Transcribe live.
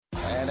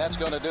And that's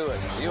going to do it.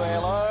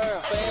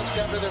 UALR fans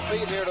come to their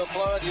feet here to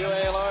applaud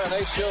UALR, and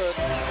they should.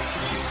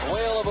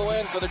 Whale of a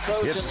win for the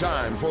Trojans. It's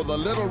time for the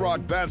Little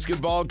Rock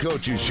Basketball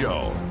Coaches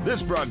Show.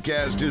 This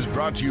broadcast is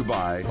brought to you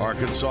by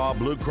Arkansas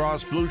Blue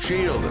Cross Blue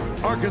Shield,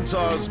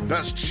 Arkansas's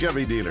best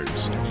Chevy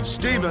dealers,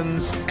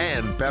 Stevens,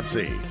 and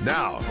Pepsi.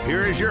 Now,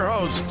 here is your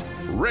host,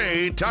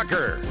 Ray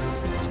Tucker.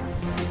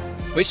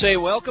 We say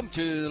welcome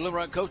to the Little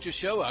Rock Coaches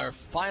Show, our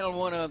final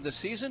one of the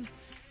season.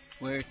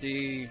 We're at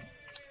the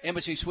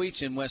Embassy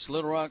Suites in West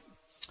Little Rock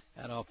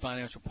out off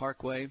Financial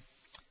Parkway,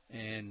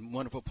 and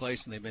wonderful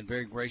place, and they've been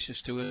very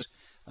gracious to us.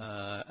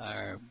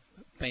 Our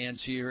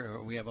fans here,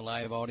 we have a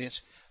live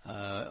audience.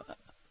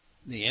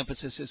 The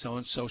emphasis is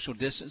on social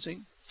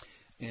distancing,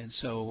 and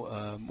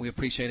so we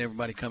appreciate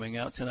everybody coming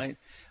out tonight.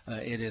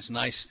 It is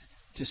nice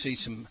to see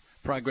some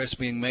progress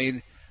being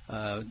made.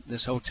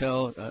 This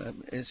hotel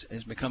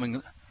is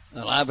becoming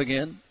alive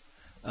again,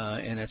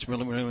 and it's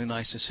really, really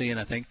nice to see. And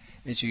I think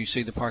as you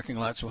see the parking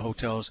lots of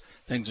hotels,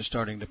 things are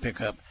starting to pick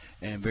up,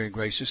 and very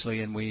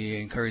graciously. And we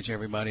encourage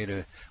everybody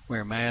to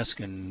wear a mask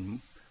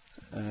and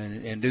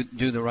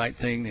do the right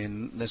thing,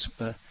 and let's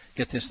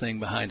get this thing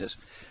behind us.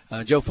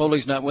 Joe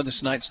Foley's not with us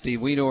tonight. Steve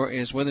Weedor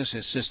is with us,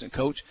 assistant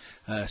coach.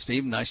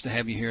 Steve, nice to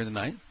have you here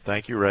tonight.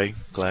 Thank you, Ray.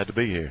 Glad to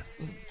be here.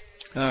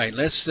 All right,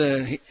 let's.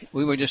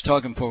 We were just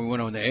talking before we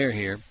went on the air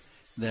here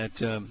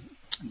that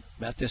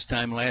about this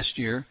time last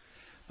year,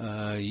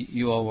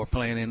 you all were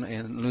playing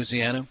in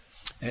Louisiana,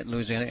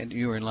 and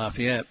you were in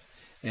Lafayette,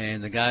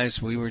 and the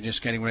guys, we were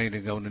just getting ready to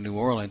go to New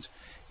Orleans.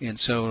 And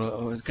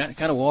so kind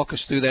of walk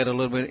us through that a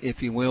little bit,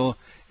 if you will,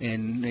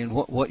 and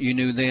what you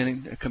knew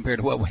then compared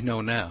to what we know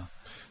now.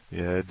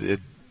 Yeah, it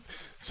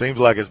seems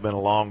like it's been a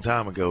long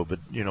time ago, but,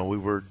 you know, we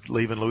were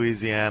leaving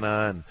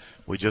Louisiana, and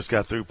we just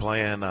got through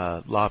playing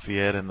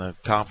Lafayette in the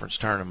conference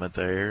tournament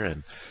there,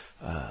 and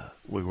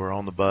we were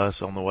on the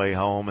bus on the way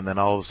home, and then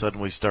all of a sudden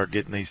we start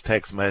getting these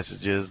text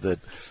messages that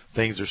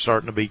things are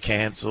starting to be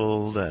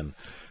canceled, and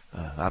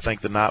I think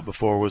the night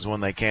before was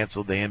when they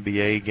canceled the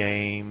NBA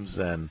games,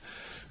 and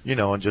you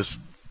know, and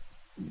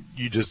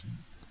you just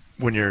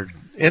when you're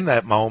in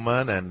that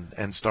moment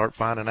and start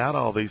finding out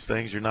all these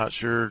things, you're not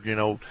sure, you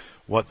know,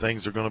 what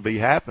things are going to be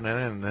happening,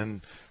 and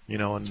then, you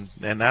know,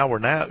 and now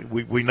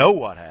we know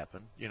what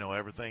happened. You know,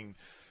 everything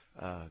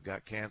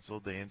got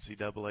canceled, the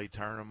NCAA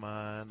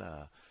tournament,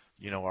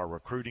 you know, our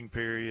recruiting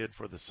period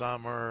for the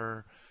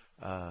summer,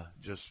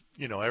 just,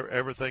 you know,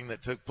 everything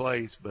that took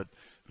place. But,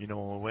 you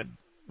know,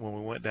 when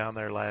we went down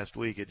there last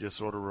week, it just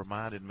sort of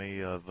reminded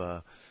me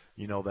of,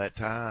 you know, that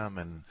time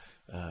and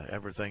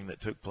everything that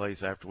took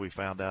place after we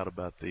found out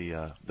about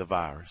the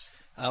virus.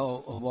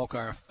 I'll walk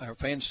our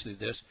fans through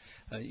this.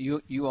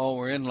 You all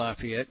were in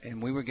Lafayette,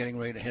 and we were getting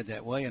ready to head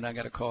that way, and I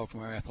got a call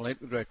from our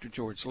athletic director,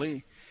 George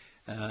Lee.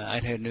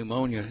 I'd had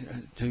pneumonia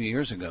 2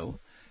 years ago,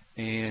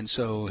 and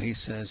so he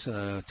says,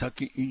 Tuck,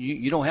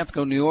 you don't have to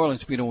go to New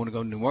Orleans if you don't want to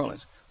go to New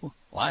Orleans.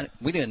 Well,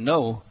 we didn't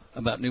know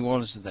about New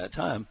Orleans at that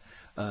time,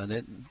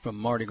 that from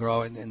Mardi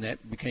Gras, and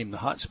that became the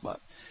hot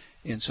spot.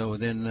 And so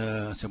then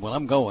I said, well,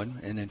 I'm going.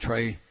 And then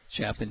Trey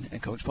Chapin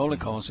and Coach Foley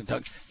called and said,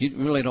 Tuck, you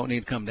really don't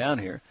need to come down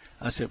here.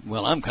 I said,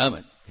 well, I'm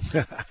coming.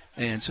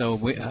 And so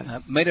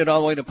I made it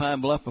all the way to Pine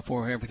Bluff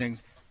before everything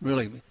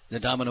really, the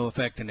domino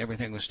effect and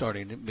everything was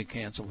starting to be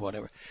canceled,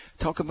 whatever.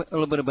 Talk a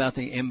little bit about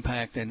the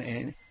impact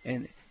and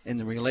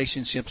the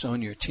relationships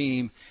on your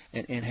team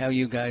and how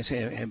you guys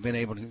have been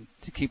able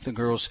to keep the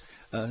girls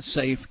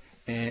safe.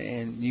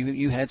 And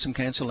you had some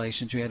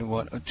cancellations. You had,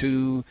 a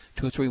 2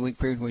 or 3 week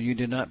period where you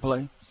did not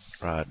play?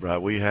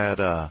 Right. We had,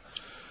 I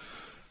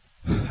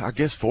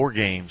guess, 4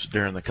 games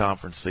during the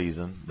conference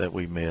season that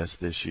we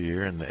missed this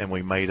year, and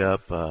we made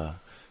up a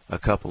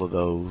couple of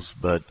those.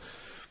 But,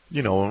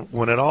 you know,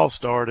 when it all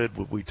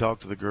started, we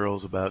talked to the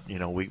girls about, you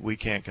know, we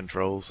can't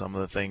control some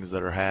of the things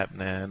that are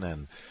happening,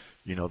 and,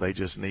 you know, they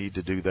just need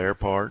to do their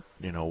part,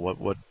 you know,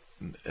 what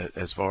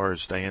as far as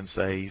staying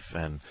safe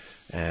and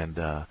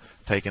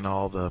taking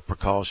all the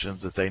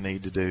precautions that they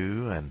need to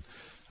do. And,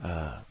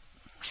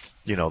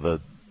 you know,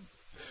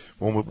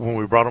 when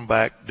we brought them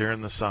back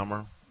during the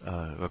summer,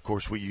 of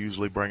course, we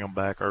usually bring them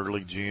back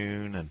early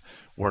June and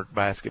work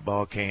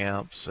basketball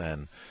camps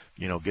and,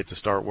 you know, get to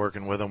start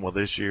working with them. Well,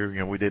 this year, you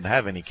know, we didn't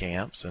have any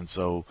camps, and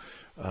so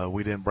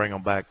we didn't bring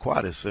them back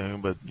quite as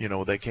soon. But, you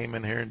know, they came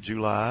in here in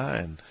July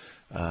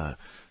and,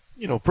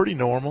 you know, pretty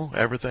normal.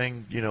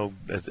 Everything, you know,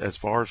 as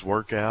far as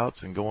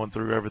workouts and going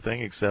through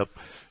everything, except,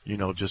 you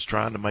know, just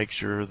trying to make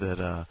sure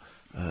that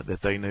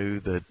that they knew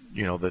that,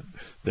 you know, that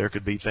there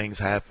could be things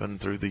happen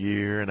through the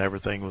year and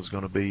everything was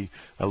going to be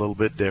a little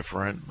bit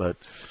different. But,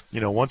 you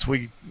know, once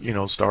we, you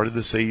know, started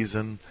the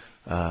season,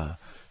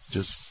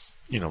 just,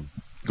 you know,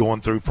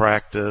 going through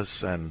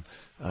practice and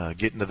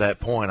getting to that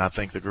point, I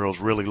think the girls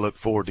really look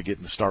forward to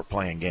getting to start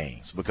playing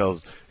games,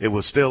 because it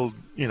was still,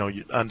 you know,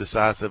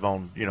 undecisive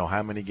on, you know,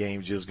 how many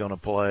games you was going to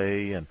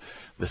play, and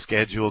the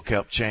schedule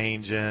kept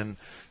changing,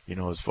 you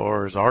know, as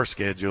far as our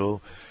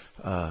schedule,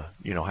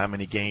 you know, how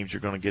many games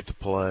you're going to get to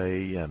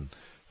play. And,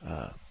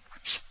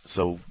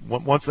 So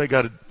once they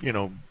got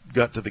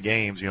to the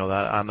games,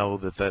 I know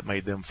that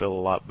made them feel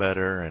a lot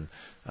better and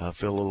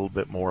feel a little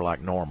bit more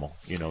like normal,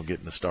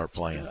 getting to start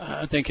playing.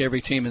 I think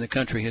every team in the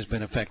country has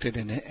been affected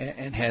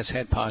and has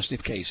had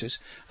positive cases.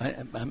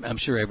 I'm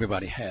sure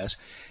everybody has.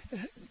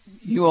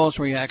 You all's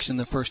reaction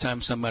the first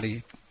time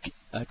somebody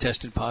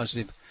tested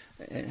positive,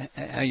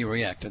 how you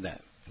react to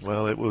that?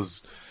 Well, it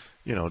was,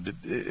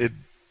 it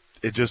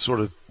just sort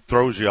of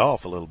throws you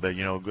off a little bit.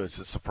 It's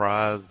a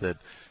surprise that,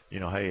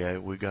 hey,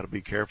 we got to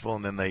be careful.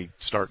 And then they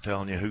start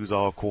telling you who's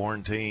all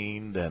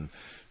quarantined and,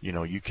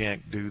 you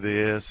can't do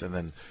this. And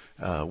then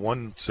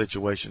one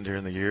situation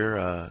during the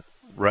year,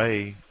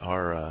 Ray,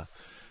 our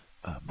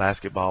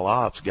basketball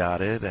ops,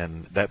 got it,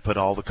 and that put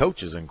all the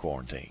coaches in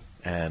quarantine.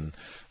 And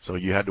so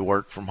you had to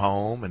work from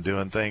home and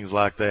doing things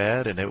like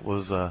that. And it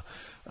was a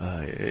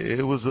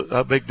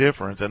big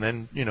difference. And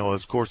then,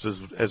 of course,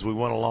 as we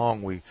went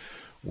along,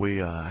 we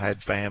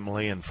had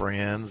family and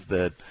friends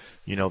that,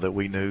 that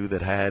we knew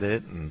that had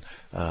it. And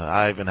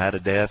I even had a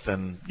death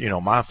in,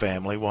 my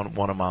family, one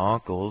of my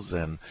uncles.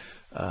 And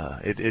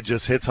it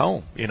just hits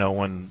home,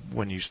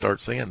 when you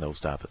start seeing those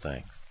type of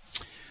things.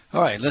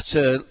 All right,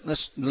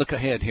 let's look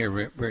ahead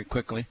here very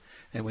quickly,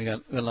 and we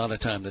got a lot of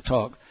time to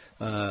talk.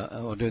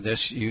 We'll do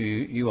this.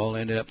 You all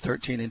ended up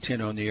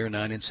 13-10 on the year,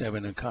 9-7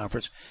 in the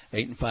conference,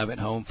 8-5 at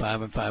home,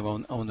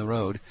 5-5 on the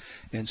road.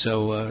 And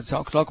so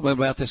talk a little bit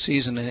about the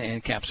season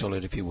and capsule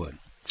it, if you would.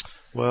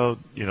 Well,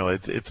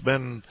 it's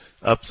been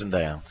ups and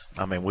downs.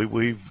 I mean,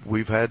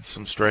 we've had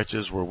some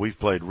stretches where we've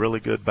played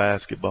really good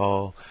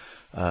basketball.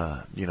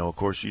 Of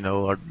course,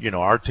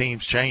 our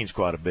teams change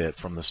quite a bit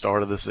from the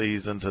start of the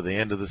season to the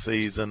end of the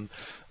season,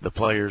 the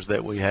players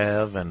that we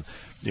have. And,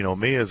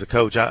 me as a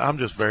coach, I'm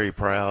just very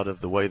proud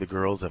of the way the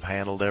girls have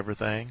handled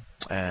everything.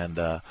 And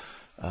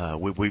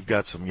we've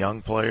got some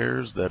young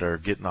players that are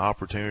getting the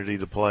opportunity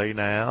to play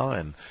now.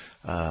 And,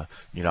 I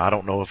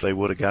don't know if they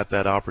would have got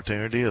that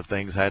opportunity if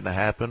things hadn't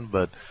happened.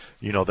 But,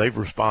 they've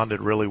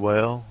responded really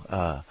well.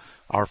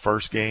 Our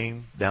first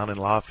game down in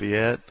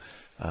Lafayette,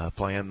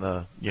 playing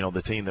the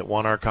team that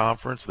won our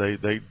conference,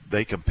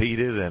 they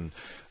competed, and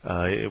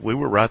we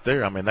were right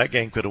there. I mean, that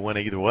game could have went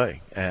either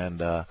way,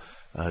 and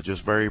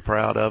just very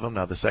proud of them.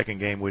 Now, the second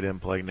game we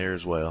didn't play near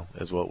as well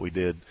as what we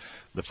did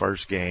the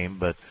first game,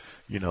 but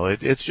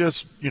it's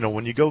just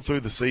when you go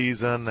through the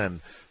season and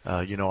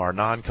our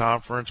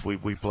non-conference, we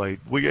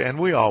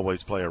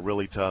always play a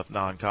really tough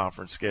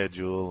non-conference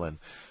schedule, and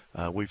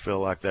we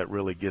feel like that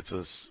really gets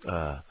us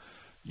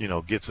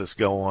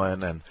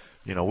going. And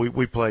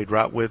we played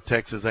right with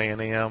Texas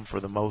A&M for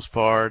the most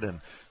part,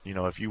 and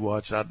if you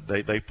watch,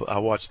 I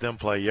watched them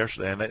play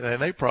yesterday,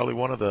 and they probably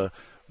one of the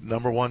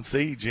number one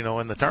seeds,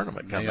 in the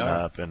tournament coming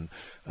up, and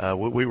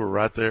we were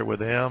right there with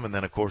them. And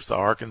then of course the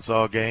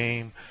Arkansas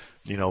game,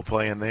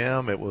 playing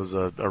them, it was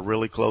a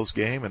really close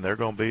game, and they're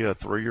going to be a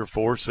 3 or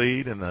 4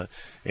 seed in the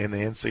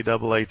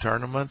NCAA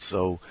tournament.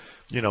 So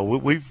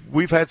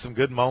we've had some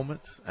good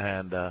moments,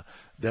 and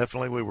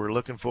definitely we were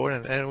looking for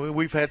it, and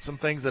we've had some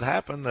things that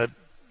happen that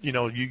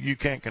you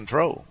can't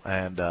control,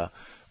 and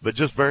but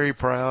just very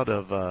proud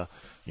of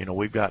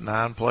we've got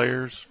 9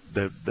 players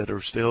that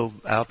are still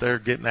out there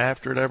getting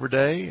after it every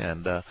day,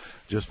 and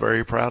just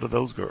very proud of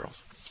those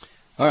girls.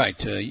 All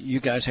right, you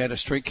guys had a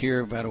streak here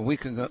about a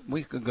week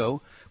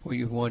ago where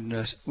you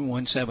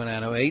won 7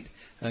 out of 8,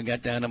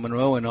 got down to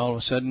Monroe, and all of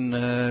a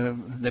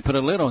sudden they put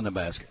a lid on the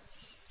basket.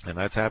 And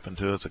that's happened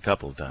to us a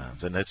couple of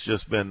times, and it's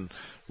just been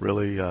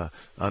really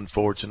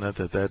unfortunate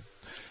that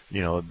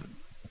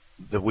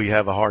we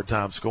have a hard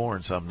time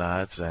scoring some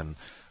nights. And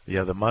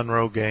the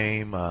Monroe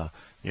game,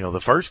 the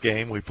first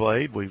game we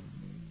played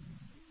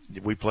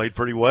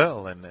pretty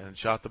well and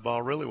shot the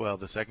ball really well.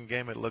 The second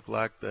game it looked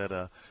like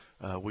that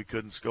we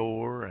couldn't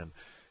score, and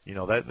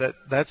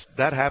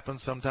that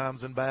happens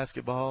sometimes in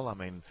basketball. I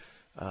mean,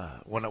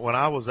 when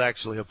I was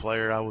actually a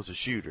player, I was a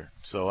shooter,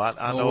 so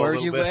I know. Were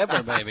you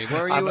ever, baby?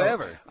 Were you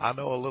ever? I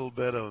know a little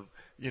bit of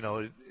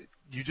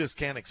you just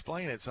can't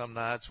explain it some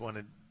nights when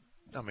it.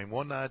 I mean,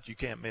 one night you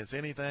can't miss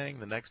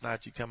anything. The next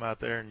night you come out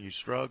there and you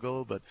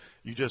struggle, but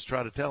you just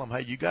try to tell them,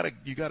 hey, you got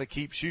to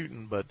keep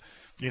shooting. But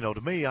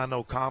to me, I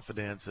know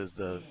confidence is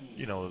a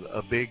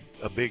big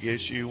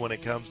issue when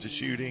it comes to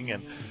shooting,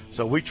 and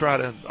so I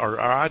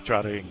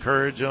try to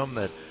encourage them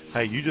that,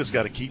 hey, you just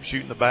got to keep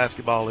shooting the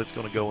basketball. It's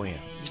going to go in.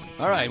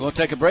 All right, we'll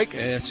take a break.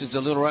 This is the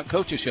Little Rock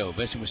Coaches Show.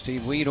 Visiting with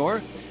Steve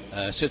Weedor,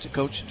 assistant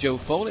coach Joe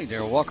Foley.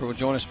 Darrell Walker will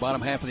join us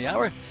bottom half of the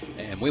hour,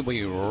 and we'll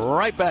be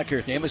right back here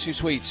at the Embassy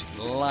Suites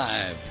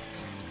live.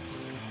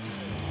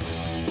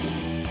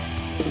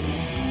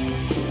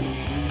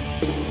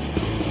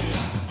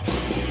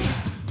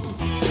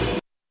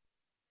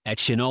 At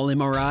Chenal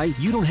MRI,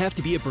 you don't have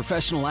to be a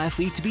professional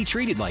athlete to be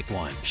treated like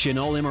one.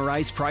 Chenal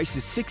MRI's price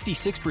is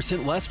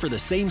 66% less for the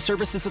same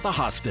services at the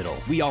hospital.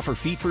 We offer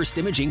feet-first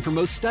imaging for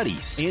most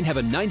studies and have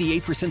a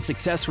 98%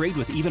 success rate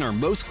with even our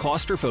most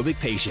claustrophobic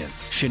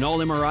patients.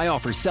 Chenal MRI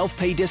offers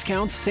self-pay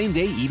discounts,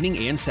 same-day,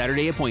 evening, and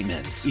Saturday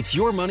appointments. It's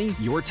your money,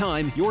 your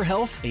time, your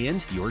health,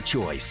 and your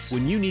choice.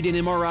 When you need an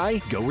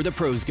MRI, go where the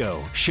pros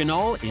go.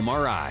 Chenal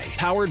MRI,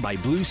 powered by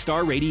Blue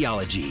Star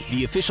Radiology,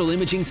 the official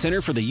imaging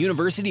center for the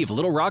University of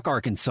Little Rock,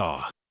 Arkansas.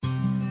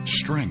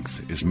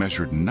 Strength is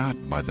measured not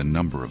by the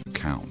number of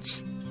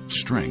counts.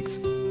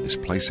 Strength is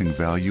placing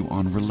value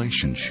on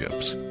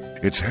relationships.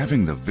 It's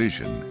having the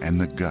vision and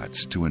the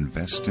guts to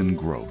invest in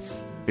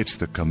growth. It's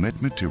the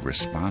commitment to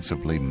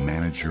responsibly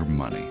manage your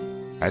money.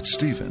 At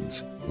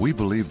Stephens, we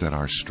believe that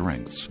our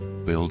strengths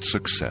build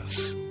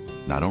success,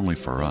 not only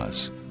for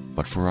us,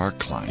 but for our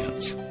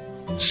clients.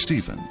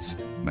 Stephens,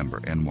 member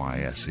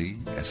NYSE,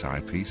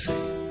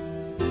 SIPC.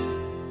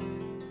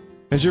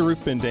 Has your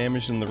roof been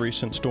damaged in the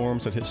recent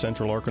storms that hit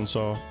Central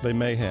Arkansas? They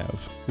may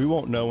have. We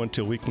won't know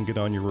until we can get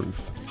on your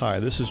roof. Hi,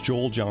 this is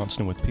Joel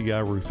Johnston with PI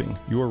Roofing,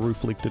 your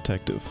roof leak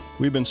detective.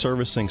 We've been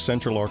servicing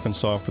Central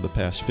Arkansas for the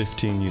past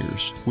 15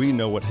 years. We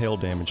know what hail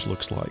damage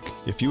looks like.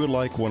 If you would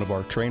like one of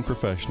our trained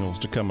professionals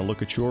to come and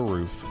look at your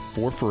roof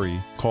for free,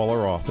 call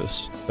our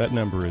office. That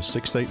number is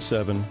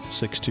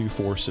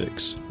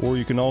 687-6246. Or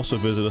you can also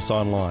visit us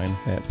online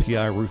at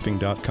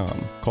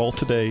piroofing.com. Call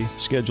today,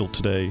 schedule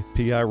today,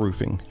 PI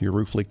Roofing, your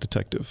roof leak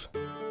detective.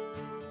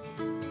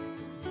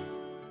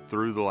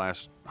 Through the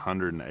last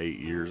 108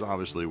 years,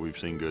 obviously we've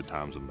seen good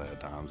times and bad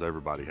times.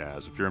 Everybody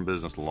has. If you're in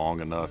business long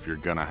enough, you're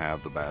going to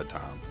have the bad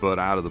times. But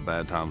out of the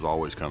bad times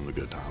always come the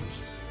good times.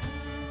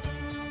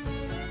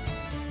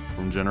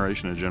 From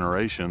generation to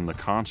generation, the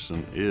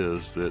constant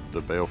is that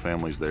the Bale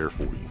family's there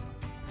for you.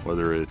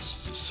 Whether it's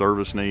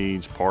service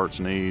needs, parts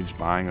needs,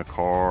 buying a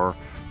car,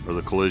 or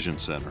the collision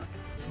center,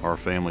 our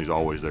family's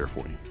always there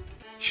for you.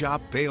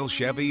 Shop Bale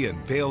Chevy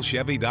and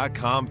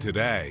BaleChevy.com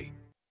today.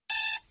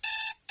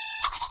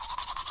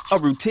 A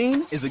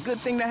routine is a good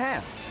thing to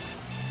have.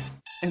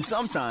 And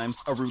sometimes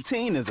a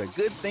routine is a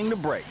good thing to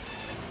break.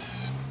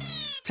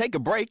 Take a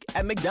break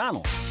at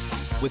McDonald's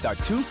with our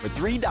 2 for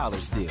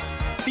 $3 deal,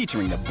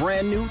 featuring the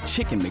brand new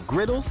Chicken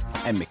McGriddles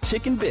and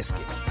McChicken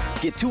Biscuit.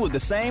 Get 2 of the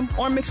same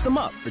or mix them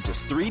up for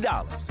just $3.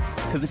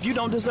 Because if you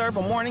don't deserve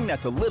a morning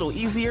that's a little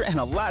easier and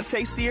a lot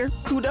tastier,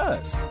 who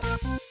does?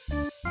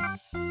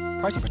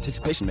 Price and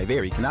participation may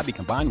vary. Cannot be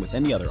combined with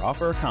any other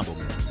offer or combo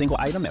meal. Single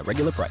item at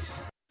regular price.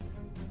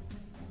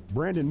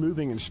 Brandon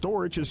Moving and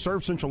Storage has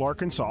served Central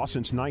Arkansas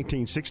since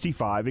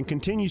 1965 and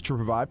continues to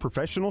provide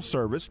professional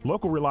service,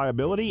 local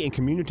reliability, and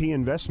community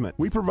investment.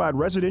 We provide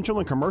residential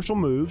and commercial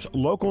moves,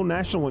 local,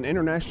 national, and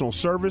international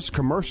service,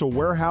 commercial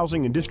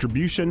warehousing and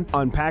distribution,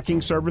 unpacking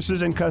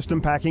services, and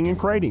custom packing and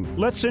crating.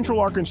 Let Central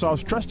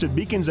Arkansas's trusted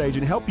Beacons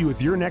agent help you with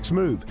your next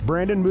move.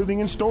 Brandon Moving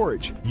and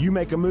Storage. You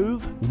make a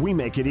move, we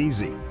make it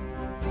easy.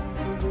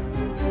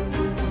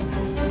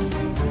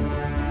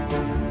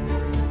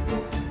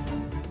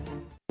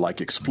 Like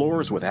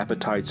explorers with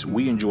appetites,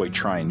 we enjoy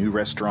trying new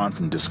restaurants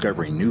and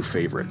discovering new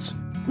favorites.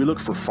 We look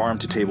for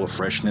farm-to-table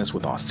freshness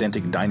with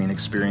authentic dining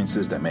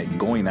experiences that make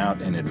going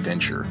out an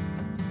adventure.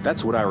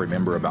 That's what I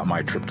remember about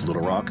my trip to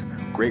Little Rock.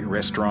 Great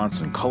restaurants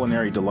and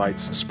culinary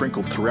delights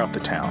sprinkled throughout the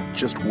town,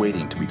 just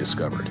waiting to be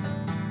discovered.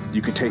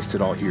 You can taste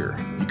it all here.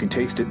 You can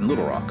taste it in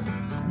Little Rock.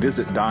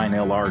 Visit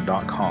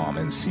dinelr.com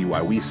and see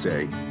why we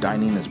say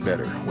dining is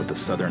better with a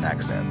Southern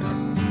accent.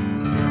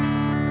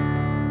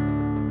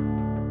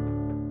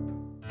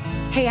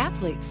 Hey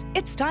athletes,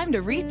 it's time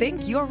to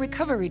rethink your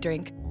recovery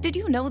drink. Did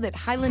you know that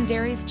Highland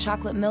Dairy's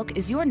chocolate milk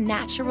is your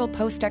natural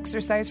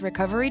post-exercise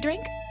recovery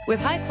drink?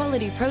 With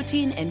high-quality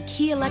protein and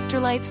key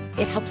electrolytes,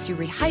 it helps you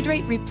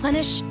rehydrate,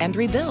 replenish, and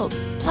rebuild.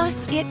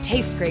 Plus, it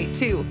tastes great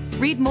too.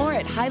 Read more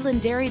at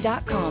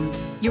highlanddairy.com.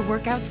 Your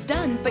workout's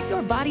done, but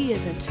your body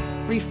isn't.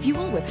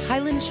 Refuel with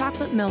Highland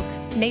chocolate milk,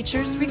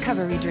 nature's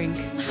recovery drink.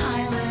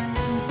 Highland.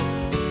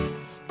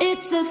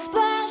 It's a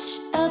splash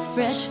of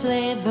fresh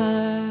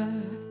flavor.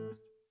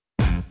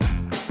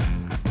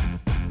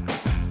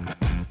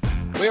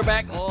 We're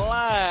back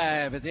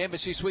live at the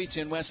Embassy Suites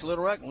in West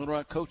Little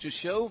Rock Coaches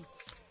Show.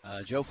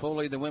 Joe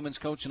Foley, the women's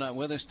coach, not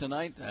with us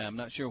tonight. I'm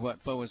not sure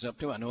what Fo is up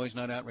to. I know he's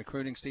not out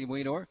recruiting Steve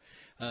Weedor.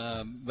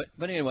 But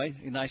anyway,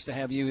 nice to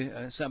have you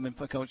subbing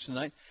for Coach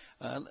tonight.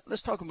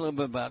 Let's talk a little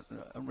bit about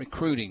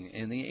recruiting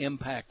and the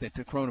impact that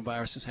the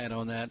coronavirus has had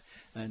on that,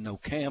 and no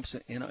camps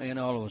and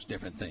all those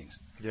different things.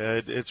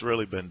 Yeah, it's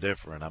really been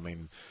different. I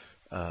mean,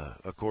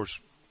 of course,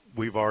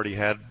 we've already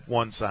had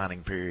one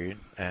signing period,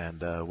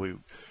 and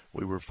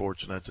we were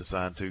fortunate to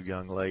sign 2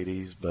 young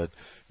ladies, but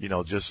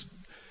just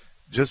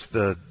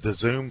the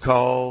Zoom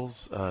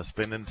calls,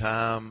 spending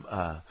time,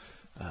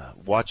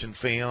 watching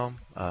film,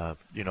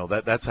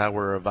 that's how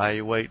we're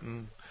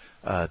evaluating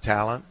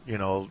talent.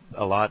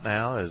 A lot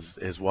now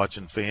is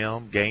watching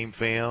film, game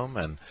film,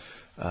 and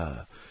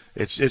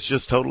it's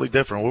just totally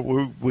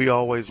different. We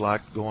always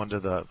liked going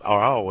to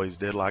I always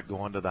did like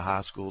going to the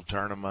high school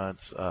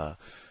tournaments.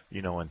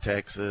 in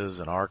Texas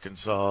and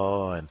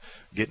Arkansas and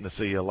getting to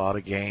see a lot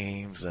of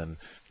games and,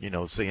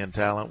 seeing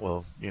talent.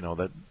 Well,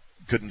 that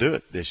couldn't do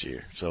it this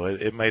year. So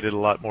it made it a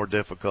lot more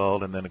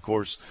difficult. And then, of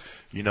course,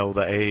 the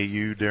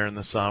AAU during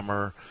the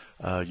summer,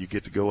 you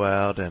get to go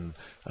out and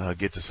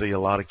get to see a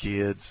lot of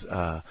kids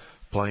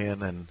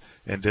playing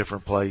in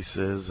different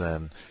places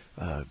and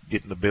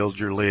getting to build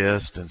your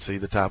list and see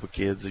the type of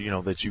kids,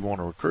 that you want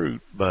to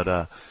recruit.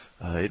 But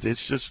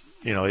it's just,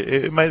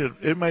 it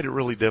made it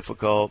really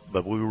difficult,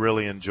 but we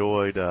really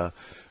enjoyed, the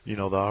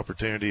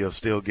opportunity of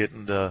still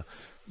getting to,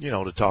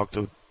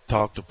 to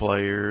talk to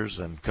players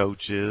and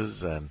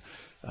coaches. And,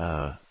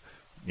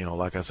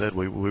 like I said,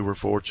 we were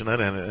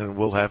fortunate, and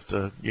we'll have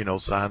to,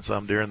 sign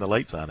some during the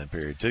late signing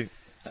period too.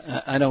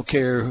 I don't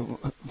care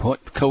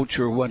what coach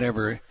or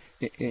whatever,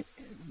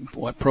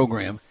 what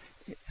program,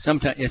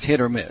 sometimes it's hit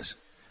or miss.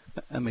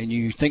 I mean,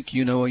 you think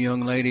you know a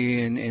young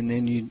lady, and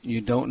then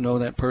you don't know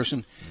that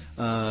person.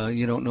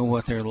 You don't know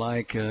what they're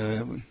like.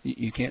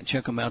 You can't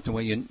check them out the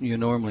way you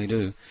normally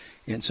do.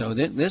 And so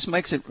this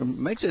makes it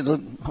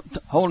a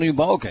whole new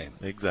ball game.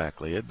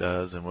 Exactly, it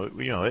does. And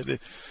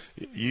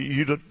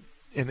you don't,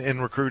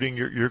 in recruiting,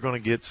 you're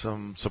going to get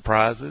some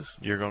surprises.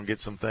 You're going to get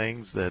some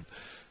things that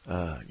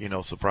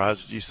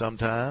surprises you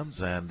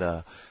sometimes. And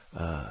I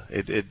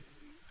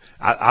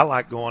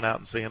like going out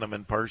and seeing them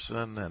in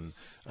person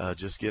and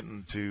just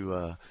getting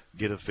to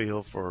get a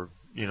feel for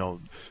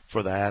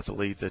for the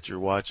athlete that you're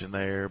watching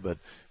there. But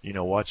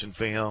watching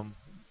film,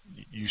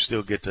 you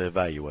still get to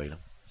evaluate them.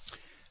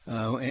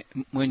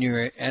 When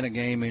you're at a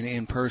game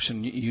in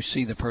person, you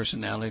see the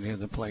personality of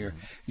the player.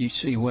 You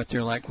see what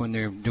they're like when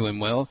they're doing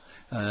well.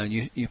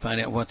 You find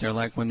out what they're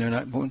like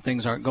when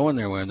things aren't going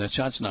their way, the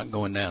shot's not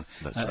going down.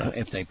 That's right.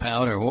 If they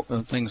pout or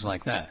things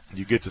like that.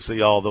 You get to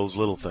see all those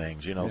little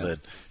things, that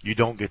you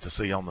don't get to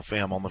see on the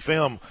film. On the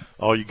film,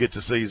 all you get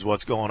to see is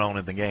what's going on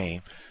in the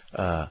game.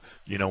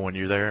 When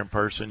you're there in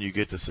person, you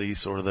get to see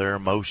sort of their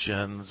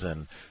emotions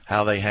and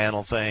how they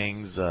handle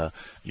things.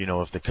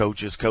 If the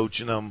coach is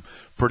coaching them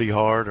pretty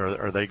hard,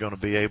 are they going to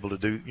be able to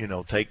do,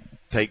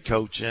 take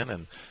coaching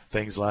and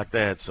things like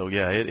that. So,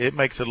 yeah, it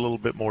makes it a little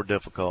bit more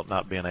difficult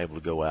not being able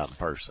to go out in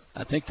person.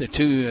 I think the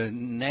two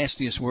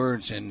nastiest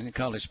words in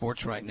college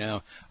sports right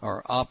now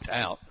are opt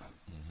out.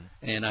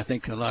 And I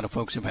think a lot of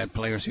folks have had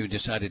players who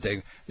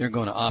decided they're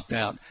going to opt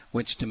out,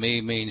 which to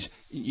me means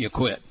you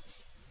quit.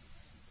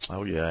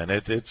 Oh yeah, and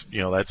it's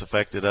that's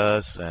affected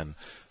us, and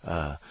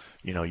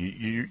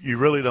you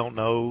really don't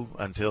know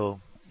until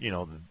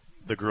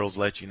the girls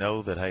let you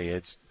know that, hey,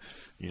 it's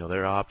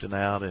they're opting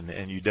out,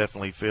 and you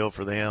definitely feel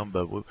for them.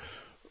 But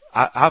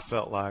I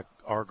felt like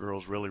our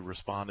girls really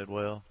responded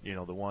well.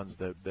 The ones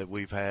that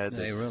we've had,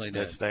 they really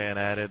did. That staying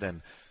at it,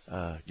 and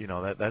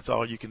that's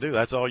all you can do.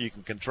 That's all you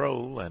can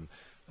control, and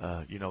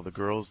the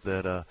girls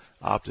that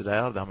opted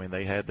out, I mean,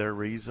 they had their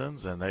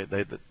reasons, and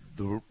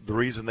the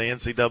reason the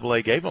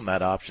NCAA gave them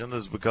that option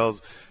is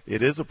because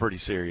it is a pretty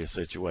serious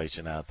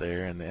situation out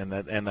there,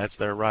 and that's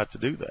their right to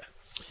do that.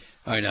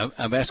 All right,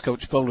 I've asked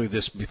Coach Foley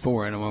this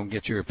before, and I want to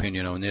get your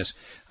opinion on this.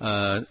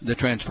 The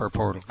transfer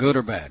portal, good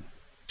or bad?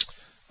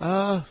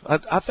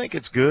 I think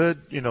it's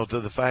good, to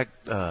the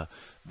fact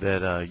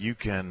that you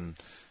can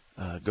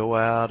go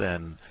out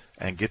and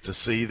get to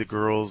see the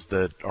girls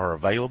that are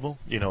available.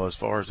 As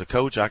far as a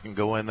coach, I can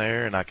go in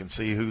there and I can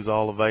see who's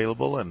all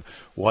available and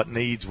what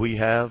needs we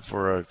have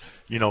for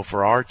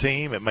our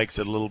team. It makes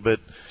it a little bit,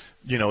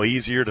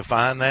 easier to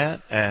find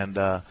that, and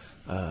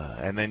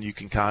then you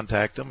can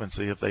contact them and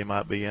see if they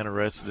might be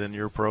interested in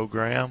your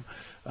program.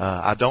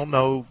 I don't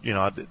know,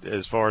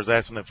 as far as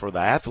asking it for the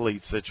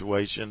athlete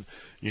situation,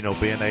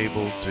 being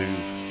able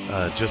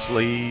to just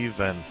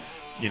leave and,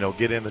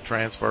 get in the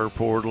transfer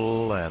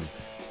portal and,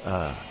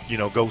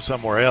 go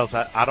somewhere else.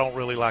 I don't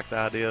really like the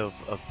idea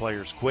of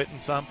players quitting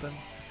something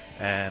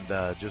and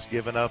just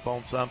giving up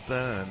on something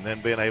and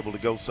then being able to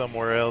go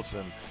somewhere else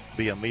and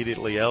be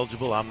immediately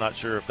eligible. I'm not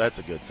sure if that's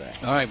a good thing.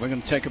 All right, we're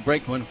going to take a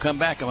break. When we come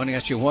back, I want to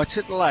ask you, what's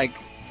it like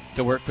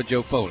to work for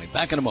Joe Foley?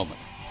 Back in a moment.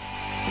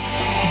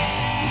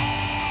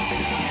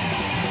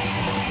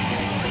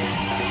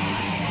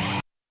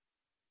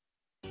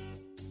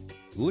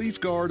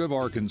 Leaf Guard of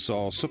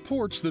Arkansas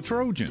supports the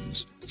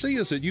Trojans. See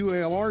us at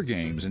UALR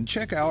games and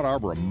check out our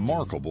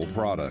remarkable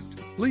product.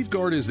 Leaf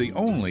Guard is the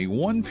only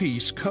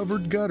one-piece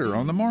covered gutter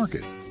on the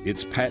market.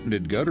 Its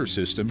patented gutter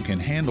system can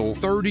handle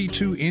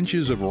 32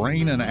 inches of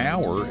rain an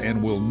hour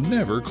and will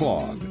never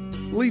clog.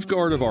 Leaf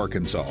Guard of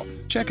Arkansas.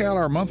 Check out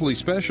our monthly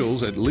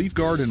specials at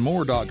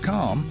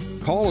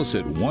leafguardandmore.com. Call us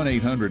at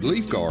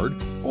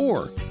 1-800-LEAF-GUARD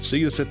or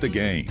see us at the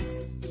game.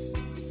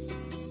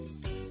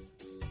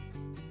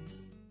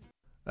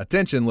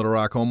 Attention, Little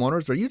Rock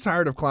homeowners, are you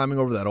tired of climbing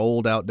over that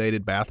old,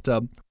 outdated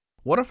bathtub?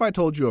 What if I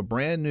told you a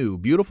brand new,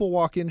 beautiful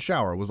walk-in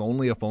shower was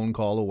only a phone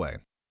call away?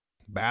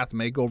 Bath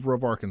Makeover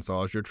of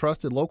Arkansas is your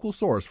trusted local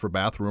source for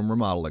bathroom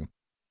remodeling.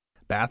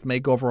 Bath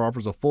Makeover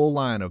offers a full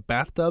line of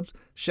bathtubs,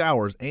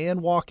 showers,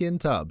 and walk-in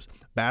tubs.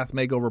 Bath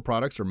Makeover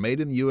products are made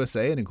in the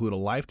USA and include a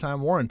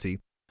lifetime warranty.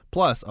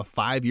 plus a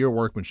 5-year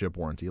workmanship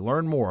warranty.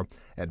 Learn more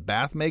at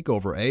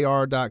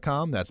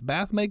bathmakeoverar.com. That's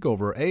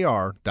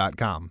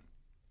bathmakeoverar.com.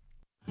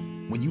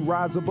 When you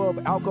rise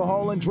above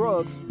alcohol and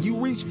drugs,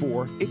 you reach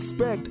for,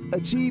 expect,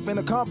 achieve, and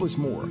accomplish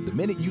more. The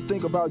minute you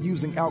think about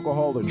using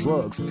alcohol or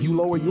drugs, you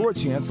lower your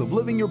chance of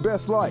living your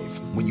best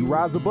life. When you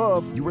rise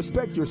above, you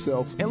respect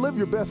yourself and live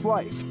your best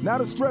life,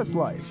 not a stress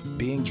life.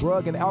 Being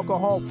drug and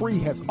alcohol free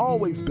has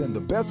always been the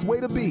best way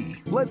to be.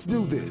 Let's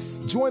do this.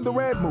 Join the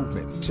RAD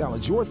movement.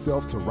 Challenge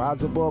yourself to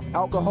rise above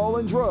alcohol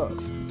and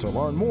drugs. To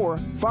learn more,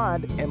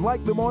 find and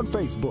like them on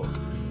Facebook.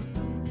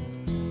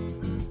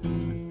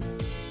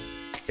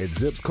 At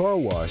Zips Car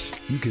Wash,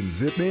 you can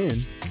zip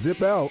in,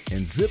 zip out,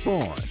 and zip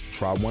on.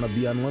 Try one of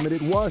the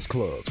unlimited wash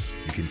clubs.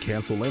 You can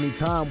cancel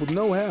anytime with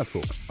no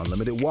hassle.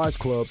 Unlimited wash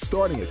clubs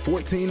starting at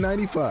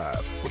 $14.95.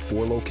 With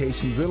 4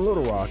 locations in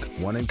Little Rock,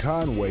 1 in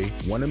Conway,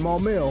 1 in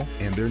Maumelle,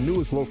 and their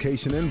newest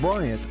location in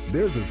Bryant,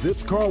 there's a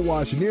Zips Car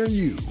Wash near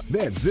you.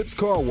 That's Zips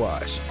Car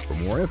Wash. For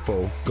more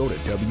info, go to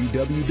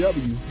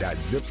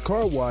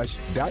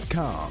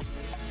www.zipscarwash.com.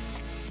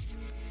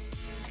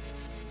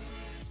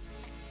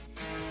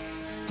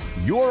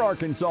 Your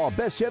Arkansas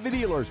Best Chevy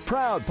dealers,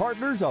 proud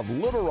partners of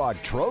Little Rock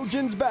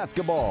Trojans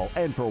basketball.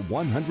 And for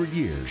 100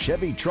 years,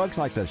 Chevy trucks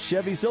like the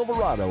Chevy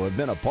Silverado have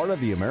been a part of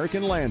the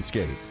American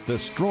landscape. The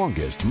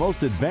strongest,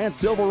 most advanced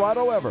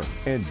Silverado ever,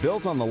 and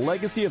built on the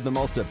legacy of the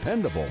most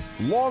dependable,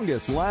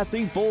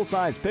 longest-lasting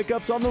full-size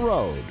pickups on the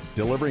road,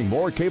 delivering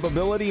more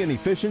capability and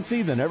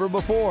efficiency than ever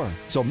before.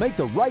 So make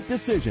the right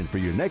decision for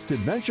your next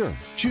adventure.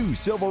 Choose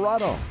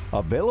Silverado.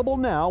 Available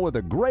now with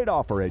a great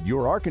offer at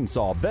your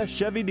Arkansas Best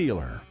Chevy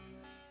dealer.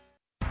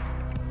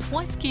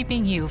 What's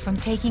keeping you from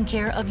taking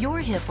care of your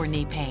hip or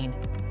knee pain?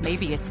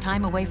 Maybe it's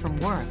time away from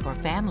work or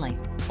family,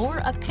 or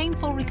a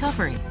painful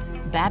recovery.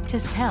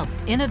 Baptist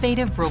Health's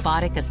innovative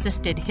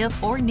robotic-assisted hip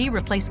or knee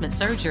replacement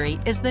surgery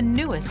is the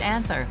newest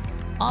answer,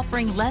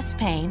 offering less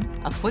pain,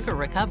 a quicker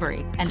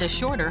recovery, and a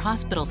shorter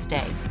hospital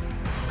stay.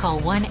 Call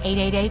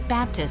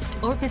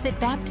 1-888-BAPTIST or visit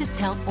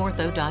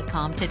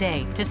BaptistHealthOrtho.com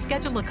today to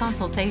schedule a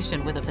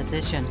consultation with a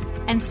physician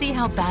and see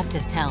how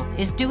Baptist Health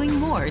is doing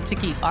more to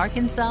keep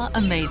Arkansas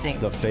amazing.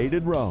 The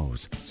Faded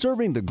Rose,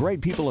 serving the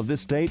great people of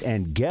this state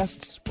and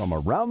guests from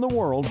around the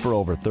world for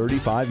over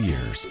 35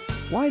 years.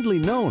 Widely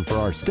known for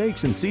our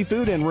steaks and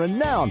seafood and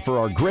renowned for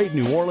our great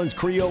New Orleans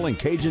Creole and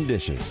Cajun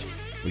dishes.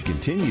 We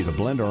continue to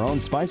blend our own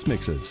spice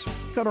mixes,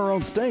 cut our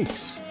own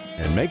steaks,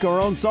 and make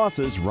our own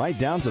sauces right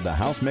down to the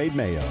house-made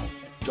mayo.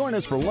 Join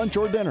us for lunch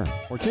or dinner,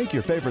 or take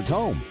your favorites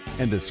home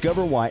and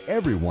discover why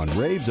everyone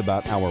raves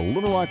about our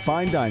Little Rock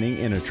fine dining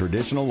in a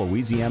traditional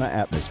Louisiana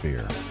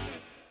atmosphere.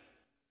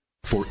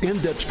 For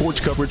in-depth sports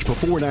coverage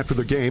before and after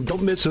the game,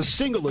 don't miss a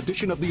single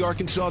edition of the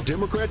Arkansas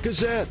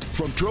Democrat-Gazette.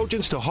 From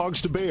Trojans to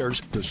Hogs to Bears,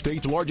 the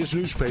state's largest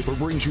newspaper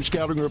brings you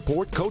scouting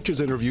report,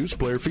 coaches interviews,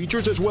 player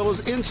features, as well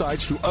as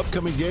insights to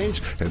upcoming games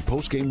and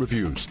post-game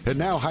reviews. And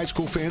now high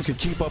school fans can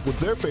keep up with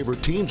their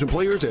favorite teams and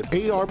players at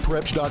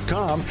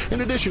arpreps.com in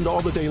addition to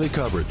all the daily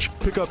coverage.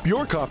 Pick up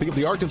your copy of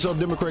the Arkansas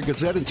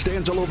Democrat-Gazette in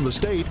stands all over the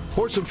state,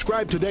 or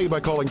subscribe today by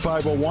calling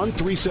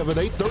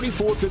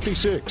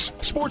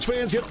 501-378-3456. Sports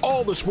fans get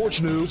all the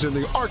sports news in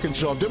the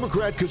Arkansas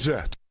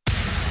Democrat-Gazette.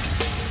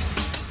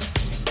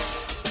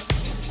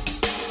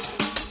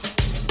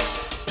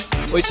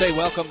 We say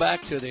welcome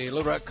back to the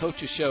Little Rock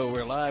Coaches Show.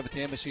 We're live at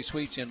the Embassy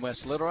Suites in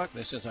West Little Rock.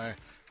 This is our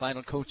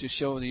final Coaches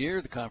Show of the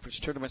year. The conference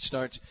tournament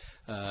starts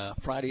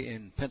Friday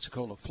in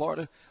Pensacola,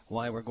 Florida.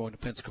 Why we're going to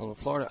Pensacola,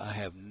 Florida, I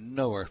have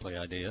no earthly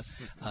idea.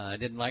 I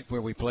didn't like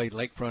where we played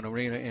Lakefront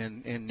Arena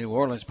in New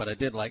Orleans, but I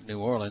did like New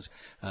Orleans.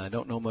 I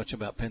don't know much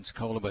about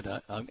Pensacola,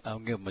 but I'll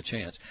give them a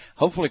chance.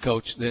 Hopefully,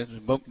 Coach,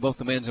 both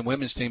the men's and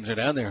women's teams are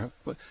down there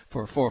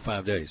for 4 or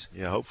 5 days.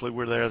 Yeah, hopefully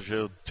we're there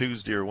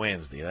Tuesday or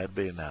Wednesday. That'd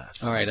be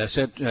nice. All right, I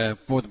said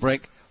before the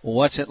break,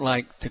 what's it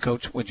like to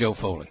coach with Joe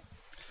Foley?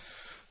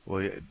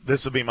 Well,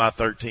 this will be my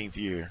 13th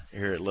year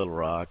here at Little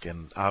Rock,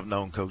 and I've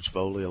known Coach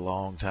Foley a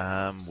long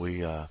time.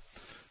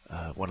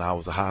 When I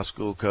was a high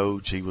school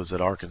coach, he was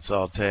at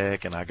Arkansas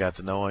Tech, and I got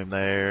to know him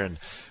there. And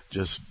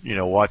just,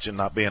 watching,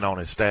 not being on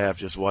his staff,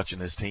 just watching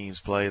his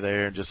teams play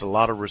there, and just a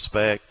lot of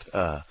respect.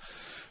 When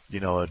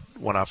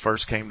I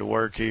first came to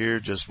work here,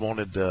 just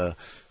wanted to,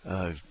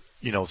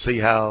 see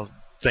how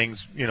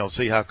things,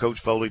 see how Coach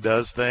Foley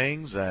does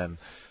things. And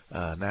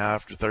now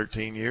after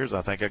 13 years,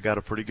 I think I got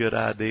a pretty good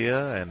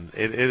idea, and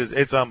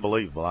it's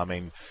unbelievable. I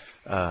mean,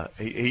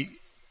 he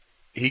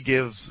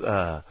gives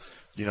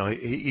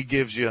he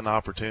gives you an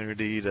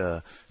opportunity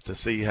to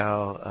see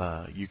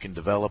how you can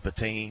develop a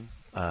team.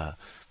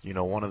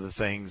 One of the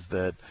things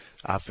that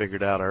I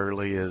figured out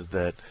early is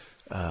that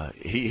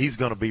he's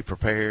going to be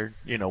prepared.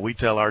 We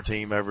tell our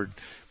team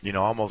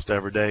almost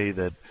every day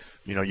that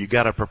you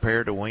got to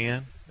prepare to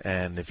win,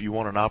 and if you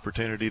want an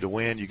opportunity to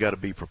win, you got to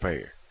be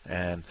prepared.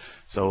 And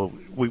so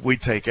we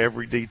take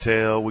every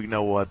detail. We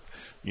know what,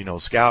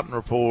 scouting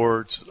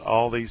reports,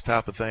 all these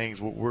type of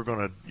things. We're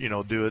going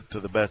to, do it to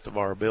the best of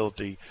our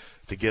ability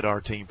to get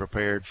our team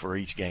prepared for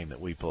each game that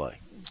we play.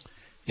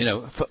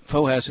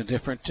 Fo has a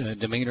different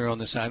demeanor on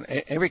the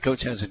side. Every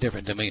coach has a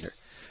different demeanor.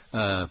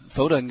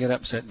 Fo doesn't get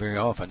upset very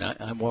often.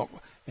 I walked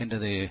into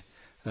the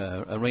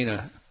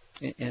arena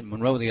in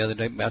Monroe the other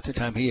day about the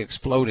time he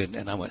exploded,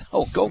 and I went,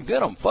 "Oh, go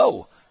get him,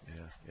 Fo."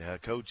 Yeah,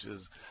 Coach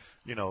is,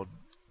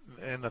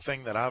 and the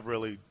thing that I've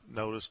really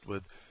noticed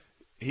with,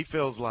 he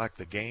feels like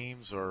the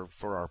games are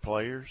for our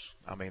players.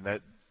 I mean,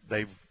 that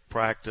they've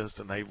practiced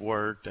and they've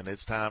worked and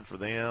it's time for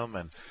them,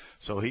 and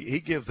so he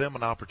gives them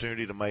an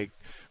opportunity to make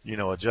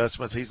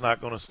adjustments. He's not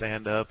going to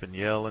stand up and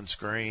yell and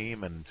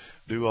scream and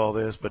do all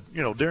this, but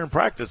during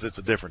practice it's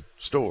a different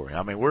story.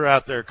 I mean, we're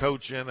out there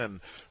coaching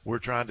and we're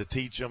trying to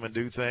teach them and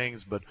do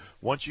things, but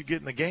once you get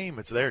in the game,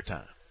 it's their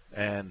time.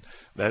 And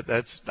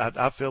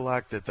I feel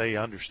like that they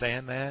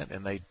understand that,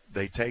 and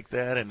they take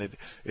that, and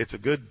it's a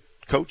good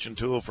coaching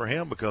tool for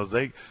him, because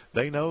they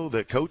know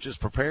that coach has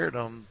prepared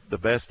them the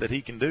best that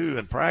he can do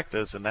in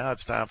practice, and now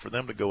it's time for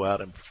them to go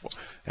out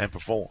and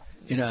perform.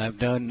 I've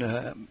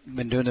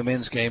been doing the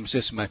men's games.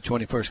 This is my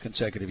 21st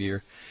consecutive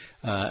year.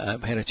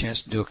 I've had a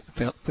chance to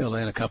fill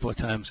in a couple of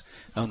times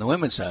on the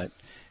women's side,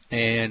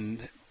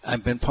 and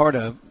I've been part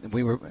of.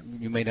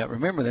 You may not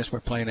remember this. We're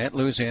playing at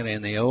Louisiana,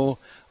 and the old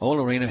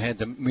arena had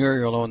the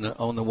mural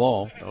on the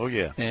wall. Oh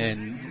yeah.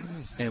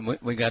 And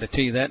we got a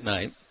tee that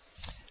night.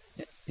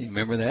 You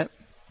remember that?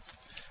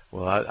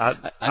 Well,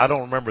 I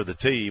don't remember the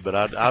tee, but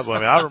I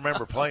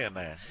remember playing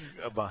there.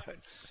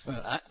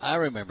 Well, I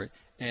remember it.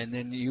 And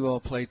then you all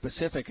played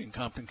Pacific in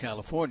Compton,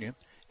 California,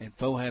 and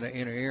Fo had an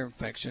inner ear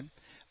infection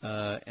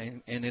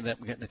and ended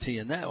up getting a tee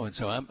in that one.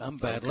 So I'm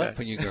bad luck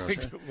for you girls.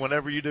 Huh?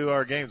 Whenever you do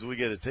our games, we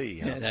get a tee.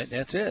 Huh? Yeah,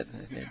 that's it.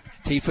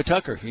 Tee for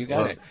Tucker. You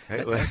got it.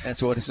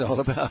 That's what it's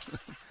all about.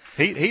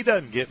 He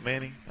doesn't get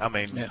many. I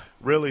mean,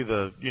 really,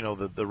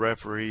 the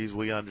referees,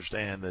 we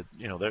understand that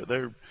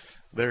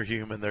they're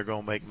human. They're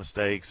going to make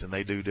mistakes, and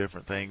they do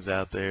different things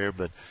out there.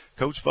 But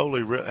Coach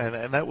Foley,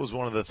 and that was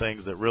one of the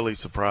things that really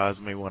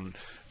surprised me when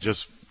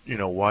just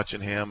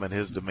watching him and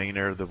his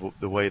demeanor,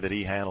 the way that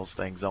he handles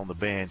things on the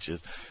bench,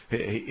 is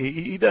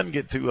he doesn't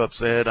get too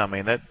upset. I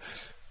mean,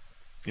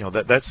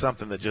 that's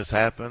something that just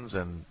happens,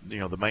 and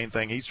the main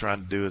thing he's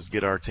trying to do is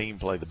get our team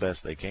play the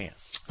best they can.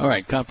 All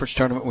right, conference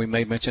tournament we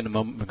made mention a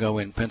moment ago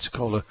in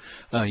Pensacola.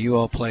 You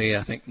all play,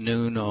 I think,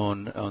 noon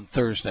on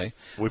Thursday.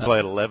 We play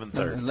at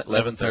 11:30.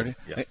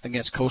 11:30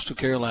 against Coastal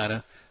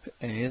Carolina.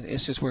 And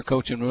this is where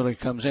coaching really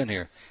comes in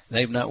here.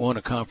 They've not won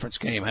a conference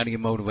game. How do you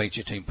motivate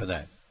your team for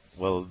that?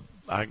 Well,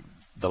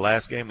 the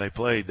last game they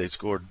played, they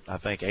scored, I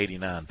think,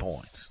 89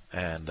 points,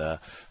 and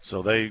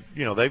so they've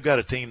got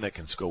a team that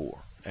can score,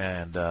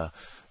 and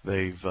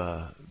they've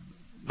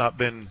not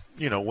been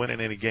winning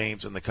any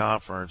games in the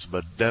conference,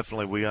 but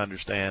definitely we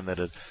understand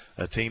that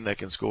a team that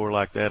can score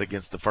like that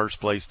against the first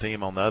place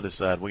team on the other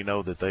side, we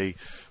know that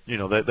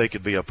they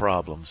could be a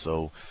problem.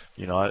 So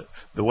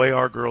the way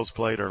our girls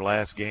played our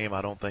last game,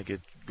 I don't think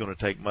it's going to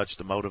take much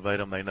to motivate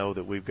them. They know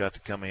that we've got to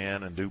come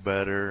in and do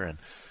better, and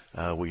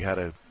we had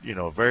a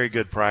very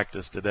good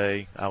practice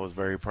today. I was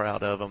very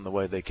proud of them, the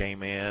way they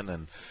came in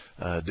and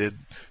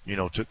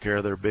took care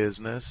of their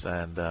business,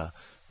 and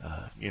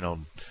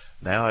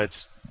now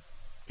it's,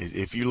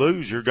 if you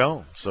lose, you're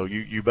gone. So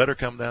you better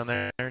come down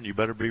there and you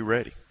better be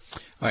ready.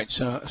 All right.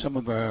 So some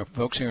of our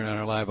folks here in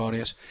our live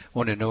audience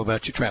want to know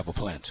about your travel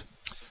plans.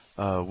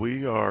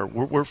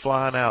 We're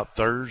flying out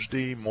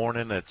Thursday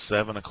morning at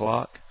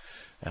 7:00,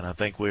 and I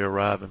think we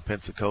arrive in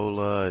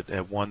Pensacola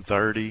at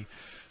 1:30.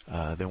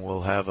 Then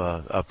we'll have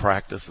a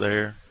practice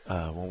there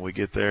when we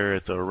get there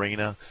at the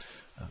arena.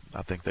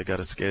 I think they got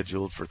it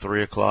scheduled for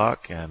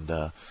 3:00,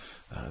 and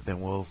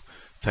then we'll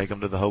take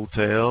them to the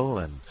hotel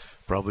and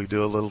probably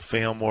do a little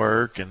film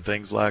work and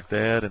things like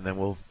that, and then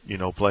we'll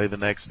play the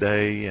next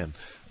day, and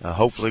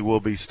hopefully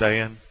we'll be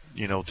staying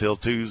till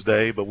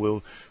Tuesday, but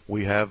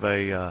we have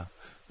a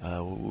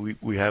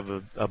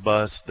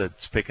bus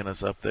that's picking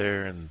us up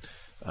there, and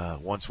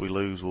once we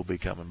lose, we'll be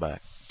coming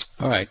back.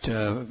 All right,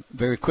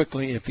 very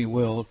quickly, if you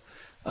will,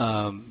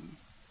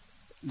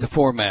 the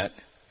format.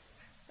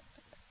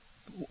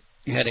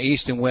 You had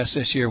East and West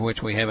this year,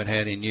 which we haven't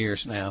had in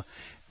years now,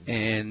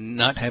 and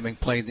not having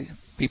played the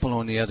people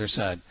on the other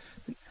side.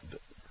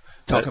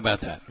 Talk about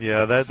that.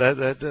 Yeah,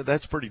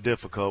 that's pretty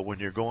difficult when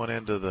you're going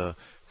into the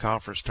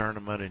conference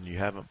tournament and you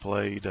haven't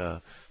played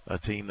a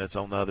team that's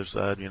on the other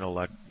side,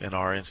 like in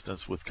our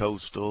instance with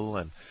Coastal,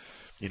 and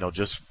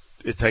just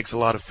it takes a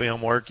lot of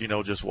film work,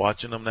 just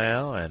watching them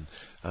now, and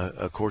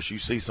of course you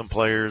see some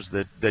players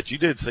that you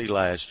did see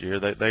last year.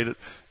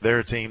 They're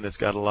a team that's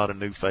got a lot of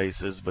new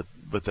faces, but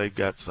they've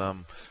got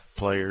some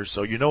players,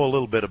 so a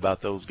little bit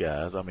about those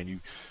guys. I mean, you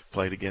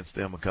played against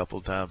them a couple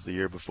of times the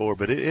year before,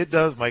 but it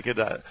does make it.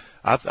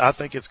 I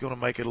think it's going to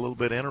make it a little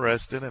bit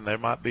interesting, and there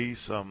might be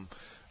some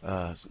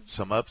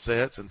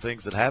upsets and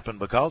things that happen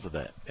because of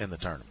that in the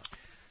tournament.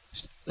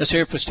 Let's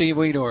hear it for Steve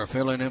Weedor,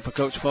 filling in for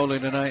Coach Foley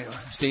tonight.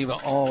 Steve,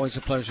 always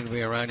a pleasure to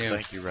be around you.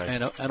 Thank you, Ray.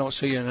 And I don't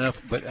see you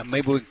enough, but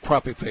maybe we can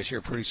crappie fish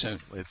here pretty soon.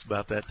 It's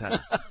about that time.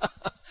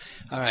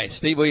 All right,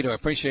 Steve Weedor,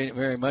 appreciate it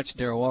very much.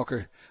 Darrell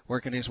Walker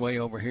working his way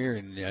over here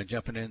and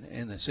jumping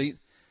in the seat.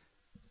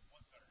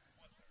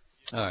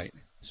 All right,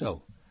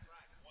 so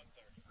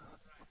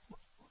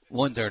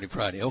 1:30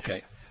 Friday.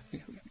 Okay.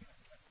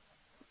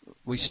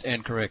 we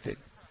stand corrected.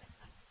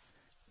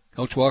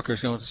 Coach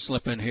Walker's going to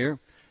slip in here,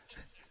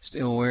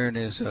 still wearing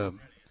his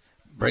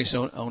brace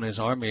on his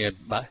arm. He had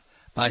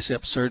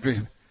bicep surgery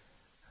a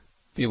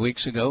few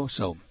weeks ago,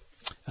 so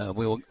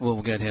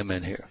we'll get him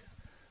in here.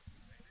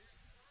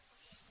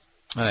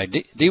 All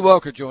right, D.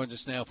 Walker joins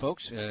us now,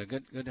 folks.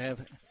 Good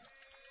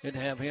to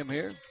have him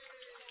here.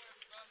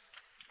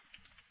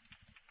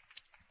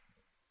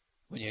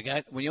 When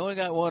you only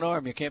got one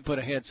arm, you can't put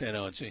a headset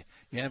on. So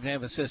you have to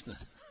have assistance.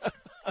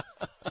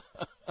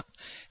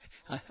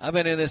 I've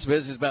been in this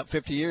business about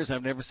 50 years.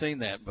 I've never seen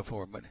that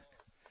before. But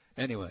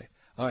anyway,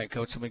 all right,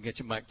 Coach, let me get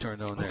your mic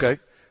turned on there. Okay.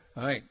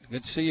 All right,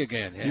 good to see you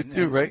again. You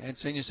too, Ray. Hadn't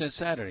seen you since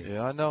Saturday.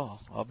 Yeah, I know.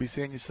 I'll be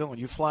seeing you soon.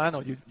 You flying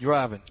or you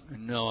driving?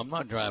 No, I'm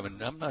not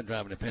driving. I'm not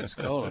driving to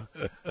Pensacola.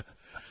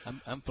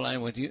 I'm flying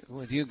with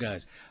you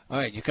guys. All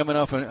right, you're coming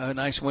off a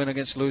nice win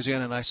against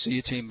Louisiana, and I see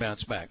your team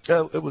bounce back.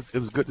 Yeah, it was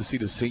good to see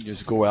the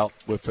seniors go out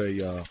with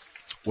a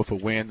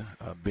win.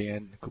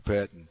 Ben,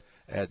 Coupette, and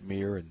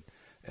Admir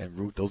and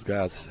Root, those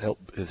guys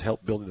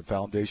helped building the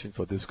foundation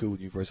for this school,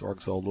 University of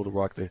Arkansas Little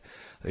Rock.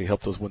 They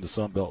helped us win the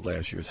Sun Belt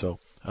last year, so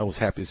I was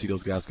happy to see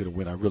those guys get a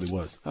win. I really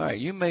was. All right,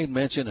 you made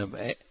mention of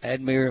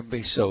Admir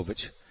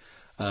Bisovich.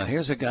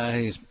 Here's a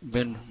guy who's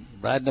been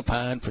riding the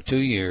pine for 2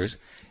 years,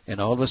 and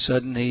all of a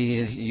sudden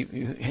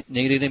you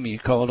needed him, you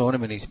called on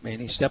him,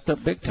 and he stepped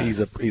up big time.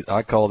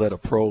 I call that a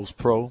pro's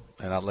pro,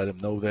 and I let him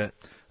know that.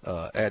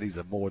 Addie's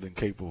a more than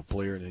capable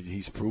player, and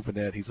he's proven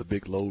that. He's a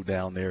big load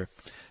down there.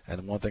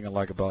 And one thing I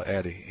like about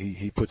Addie,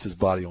 he puts his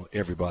body on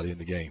everybody in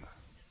the game.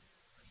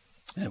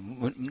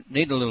 And we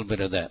need a little bit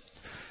of that.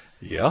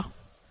 Yeah,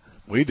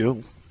 we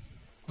do.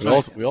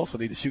 We also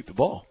need to shoot the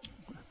ball.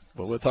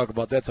 But we'll talk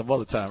about that some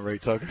other time, Ray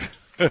Tucker.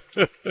 All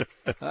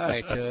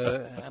right.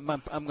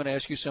 I'm going to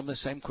ask you some of the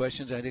same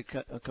questions I did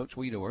Coach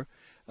Weedor.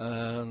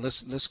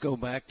 Let's go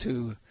back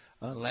to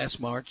last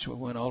March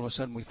when all of a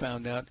sudden we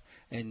found out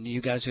and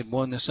you guys had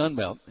won the Sun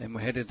Belt and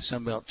we're headed to the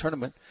Sun Belt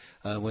tournament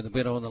with a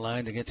bid on the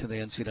line to get to the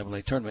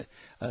NCAA tournament.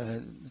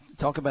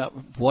 Talk about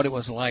what it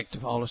was like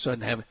to all of a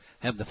sudden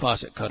have the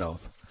faucet cut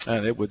off.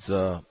 And it was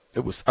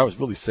I was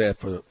really sad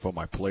for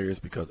my players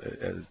because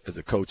as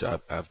a coach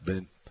I've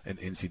been in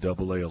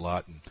NCAA a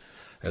lot, and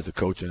as a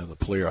coach and as a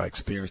player I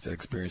experienced that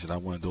experience, and I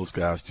wanted those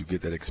guys to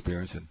get that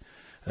experience, and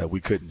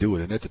we couldn't do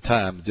it. And at the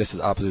time, just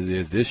as opposite as it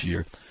is this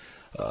year,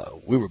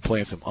 we were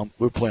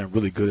playing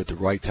really good at the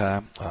right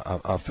time.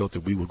 I felt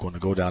that we were going to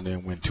go down there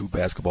and win 2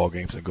 basketball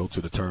games and go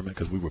to the tournament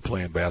because we were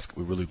playing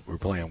basketball. We really were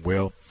playing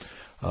well.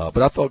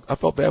 But I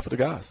felt bad for the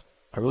guys.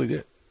 I really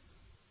did.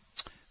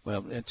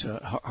 Well, it's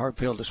a hard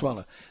pill to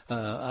swallow.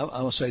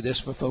 I will say this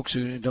for folks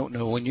who don't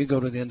know: when you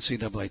go to the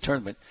NCAA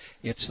tournament,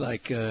 it's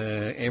like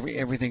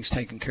everything's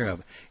taken care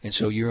of, and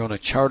so you're on a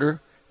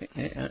charter.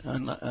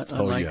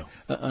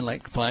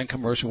 Unlike flying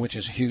commercial, which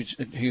is a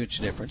huge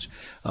difference.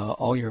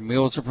 All your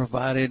meals are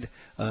provided.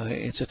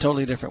 It's a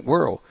totally different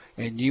world,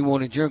 and you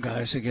wanted your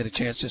guys to get a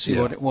chance to see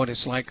what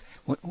it's like.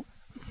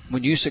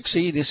 When you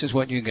succeed, this is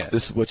what you get.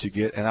 This is what you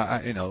get, and I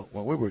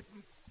when we were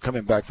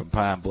coming back from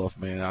Pine Bluff,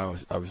 man,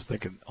 I was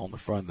thinking on the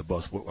front of the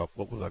bus, what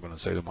was I going to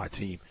say to my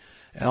team?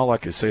 And all I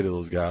could say to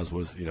those guys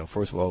was,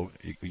 first of all,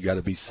 you got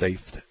to be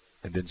safe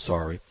and then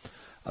sorry.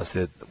 I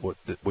said,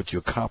 what you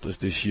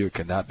accomplished this year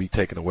cannot be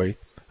taken away.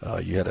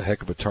 You had a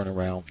heck of a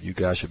turnaround. You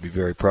guys should be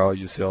very proud of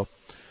yourself.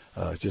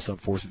 It's just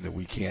unfortunate that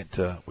we can't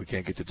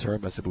get to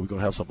term. I said, but we're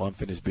going to have some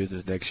unfinished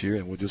business next year,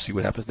 and we'll just see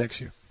what happens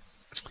next year.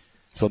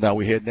 So now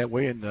we're heading that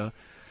way, and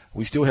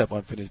we still have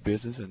unfinished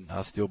business, and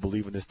I still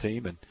believe in this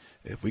team. And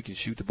if we can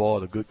shoot the ball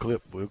at a good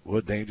clip, we're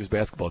a dangerous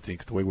basketball team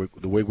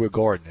the way we're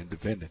guarding and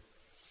defending.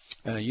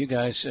 You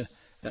guys.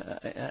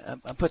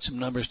 I put some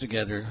numbers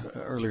together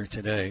earlier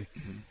today,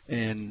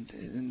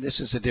 and this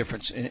is the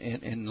difference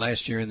in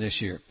last year and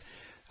this year.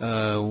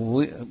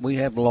 We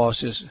have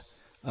losses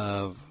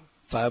of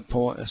 5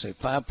 points. Let's say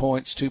 5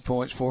 points, 2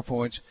 points, 4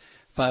 points,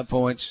 5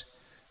 points,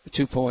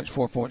 2 points,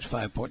 4 points,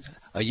 5 points.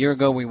 A year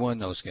ago, we won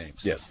those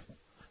games. Yes.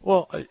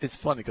 Well, it's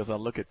funny because I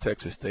look at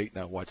Texas State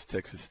and I watch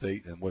Texas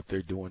State and what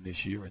they're doing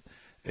this year, and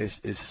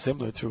it's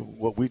similar to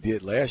what we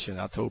did last year.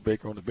 And I told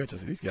Baker on the bench, I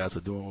said, these guys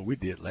are doing what we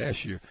did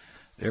last year.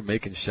 They're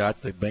making shots.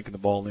 They're banking the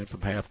ball in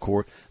from half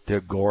court.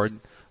 They're guarding.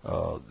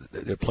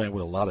 They're playing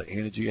with a lot of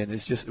energy, and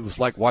it was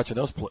like watching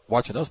us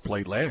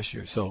play last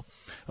year. So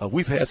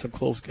we've had some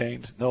close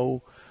games.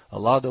 No, a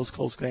lot of those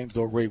close games,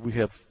 though, Ray,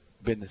 we've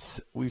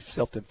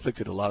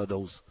self-inflicted a lot of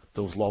those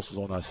losses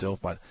on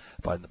ourselves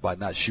by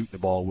not shooting the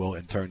ball well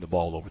and turning the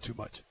ball over too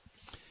much.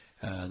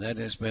 That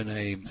has been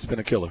a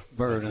killer.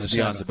 Bird Let's be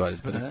honest about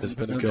it. It's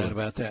been a killer. No doubt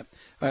about that.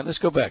 All right, let's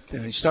go back.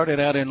 You started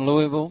out in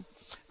Louisville.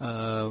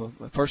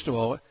 First of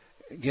all,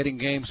 getting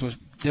games was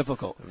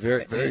difficult.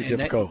 Very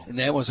difficult. And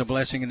that was a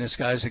blessing in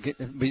disguise to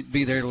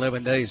be there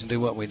 11 days and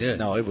do what we did.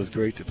 No, it was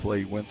great to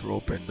play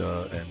Winthrop and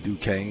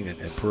Duquesne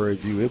and Prairie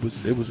View. It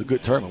was a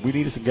good tournament. We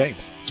needed some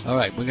games. All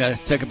right, we got to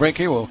take a break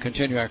here. We'll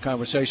continue our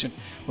conversation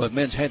with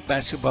men's head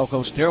basketball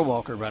coach Darrell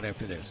Walker right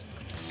after this.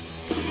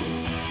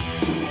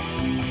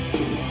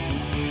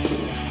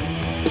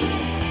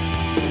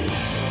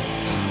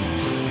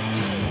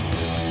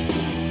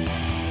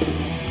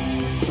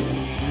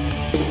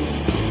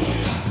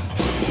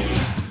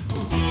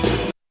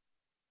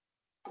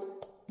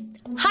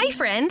 Hi,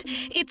 friend.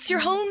 It's your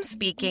home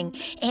speaking,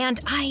 and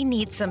I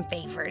need some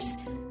favors.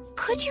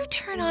 Could you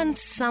turn on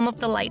some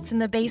of the lights in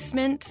the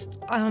basement?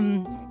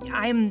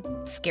 I'm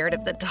scared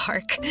of the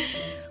dark.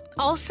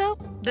 Also,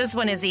 this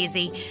one is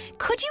easy.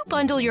 Could you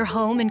bundle your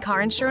home and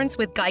car insurance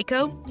with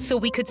Geico so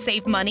we could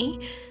save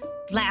money?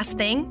 Last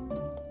thing,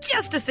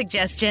 just a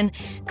suggestion.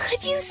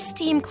 Could you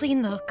steam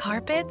clean the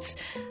carpets?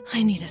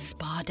 I need a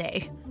spa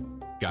day.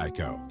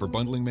 Geico. For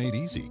bundling made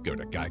easy, go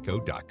to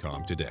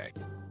geico.com today.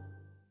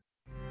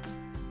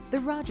 The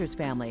Rogers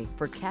family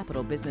for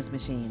Capital Business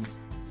Machines.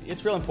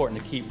 It's real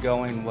important to keep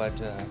going what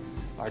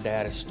our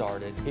dad has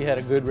started. He had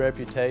a good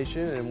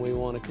reputation, and we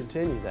want to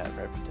continue that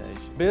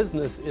reputation.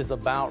 Business is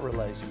about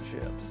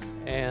relationships,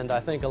 and I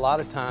think a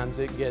lot of times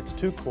it gets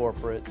too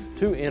corporate,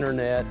 too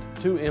internet,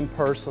 too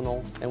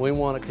impersonal, and we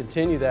want to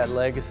continue that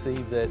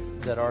legacy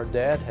that our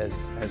dad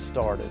has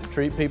started.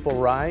 Treat people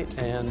right,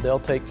 and they'll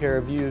take care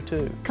of you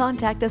too.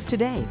 Contact us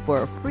today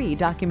for a free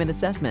document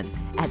assessment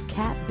at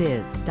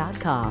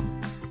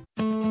catbiz.com.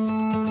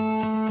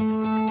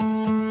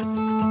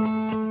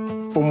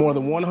 For more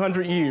than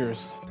 100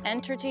 years,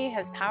 Entergy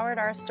has powered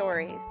our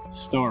stories.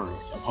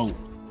 Stories of hope,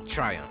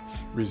 triumph,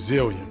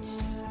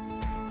 resilience.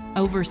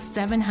 Over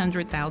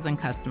 700,000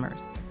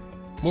 customers.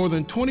 More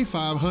than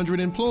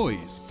 2,500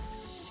 employees.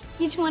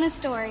 Each one a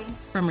story.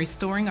 From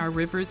restoring our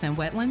rivers and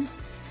wetlands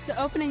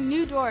to opening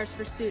new doors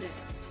for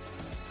students.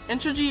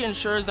 Entergy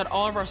ensures that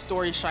all of our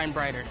stories shine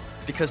brighter.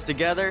 Because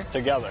together,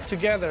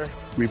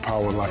 we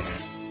power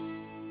life.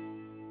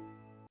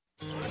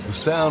 The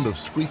sound of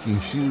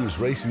squeaking shoes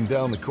racing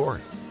down the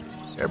court.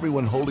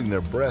 Everyone holding their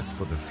breath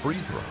for the free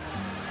throw.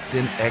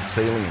 Then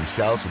exhaling in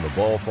shouts when the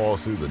ball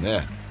falls through the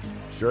net.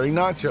 Sharing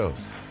nachos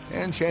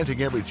and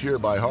chanting every cheer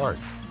by heart.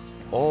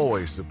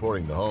 Always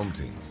supporting the home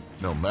team,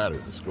 no matter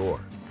the score.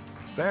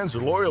 Fans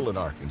are loyal in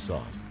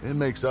Arkansas. It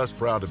makes us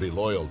proud to be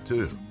loyal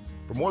too.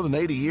 For more than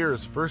 80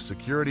 years, First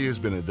Security has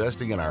been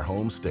investing in our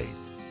home state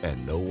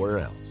and nowhere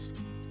else.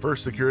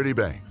 First Security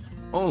Bank,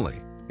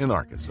 only in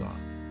Arkansas.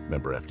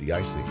 Member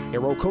FDIC.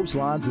 Aero Coach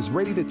Lines is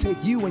ready to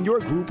take you and your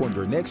group on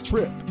your next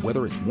trip.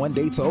 Whether it's one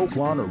day to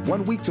Oakland or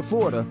 1 week to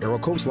Florida, Aero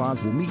Coach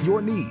Lines will meet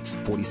your needs.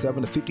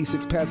 47 to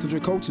 56 passenger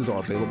coaches are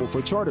available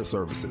for charter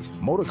services.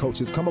 Motor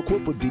coaches come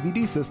equipped with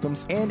DVD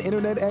systems and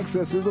internet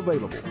access is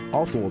available.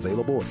 Also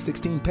available a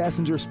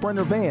 16-passenger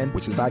Sprinter van,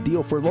 which is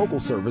ideal for local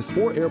service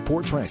or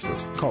airport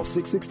transfers. Call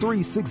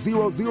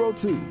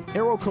 663-6002.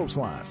 Aero Coach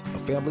Lines, a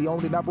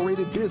family-owned and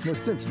operated business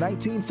since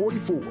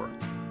 1944.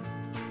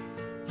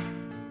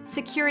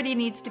 Security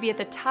needs to be at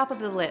the top of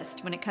the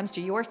list when it comes to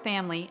your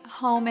family,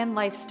 home, and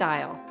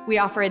lifestyle. We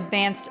offer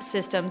advanced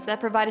systems that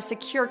provide a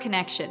secure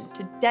connection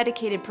to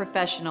dedicated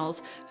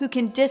professionals who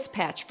can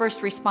dispatch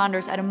first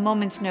responders at a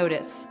moment's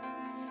notice.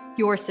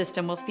 Your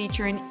system will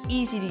feature an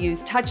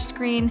easy-to-use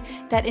touchscreen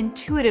that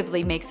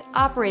intuitively makes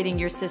operating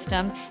your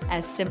system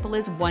as simple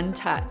as one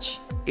touch.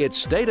 It's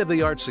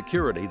state-of-the-art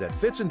security that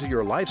fits into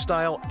your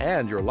lifestyle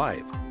and your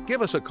life. Give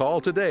us a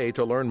call today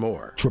to learn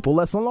more. Triple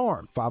S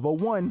Alarm,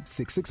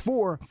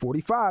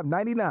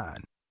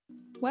 501-664-4599.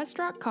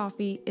 Westrock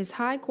Coffee is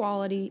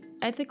high-quality,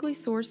 ethically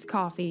sourced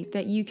coffee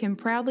that you can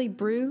proudly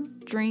brew,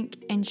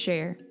 drink, and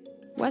share.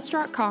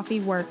 Westrock Coffee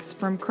works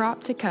from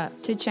crop to cup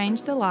to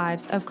change the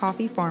lives of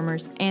coffee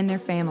farmers and their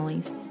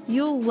families.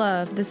 You'll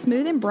love the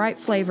smooth and bright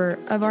flavor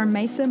of our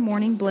Mesa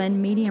Morning Blend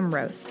Medium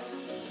Roast.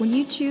 When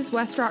you choose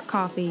Westrock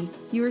Coffee,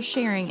 you are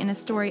sharing in a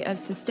story of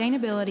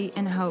sustainability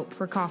and hope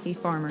for coffee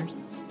farmers.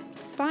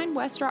 Find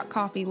Westrock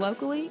Coffee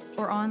locally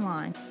or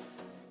online.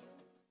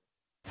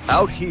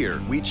 Out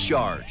here, we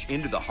charge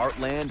into the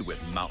heartland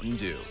with Mountain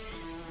Dew.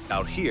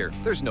 Out here,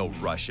 there's no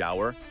rush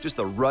hour, just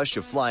the rush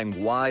of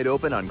flying wide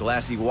open on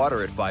glassy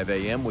water at 5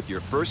 a.m. with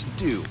your first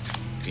dew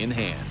in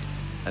hand.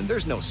 And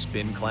there's no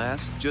spin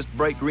class, just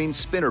bright green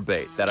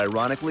spinnerbait that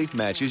ironically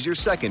matches your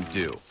second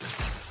dew.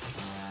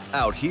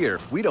 Out here,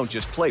 we don't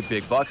just play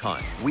big buck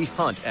hunt, we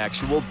hunt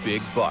actual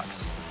big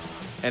bucks.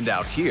 And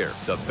out here,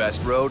 the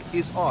best road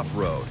is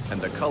off-road,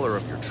 and the color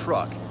of your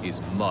truck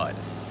is mud.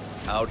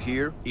 Out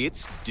here,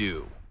 it's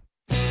dew.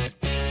 Back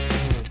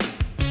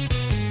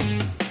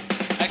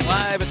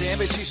live at the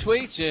Embassy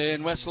Suites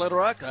in West Little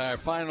Rock, our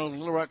final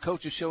Little Rock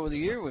Coaches Show of the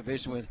year. We're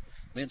visiting with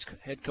men's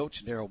head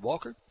coach Darrell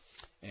Walker,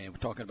 and we're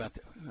talking about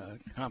the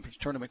conference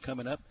tournament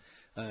coming up.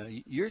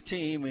 Your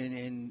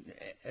team,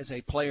 as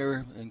a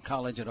player in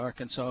college at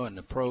Arkansas and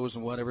the pros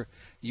and whatever,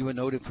 you were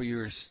noted for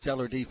your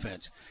stellar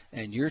defense,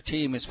 and your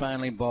team has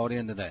finally bought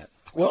into that.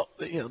 Well,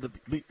 to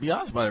be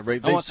honest about it,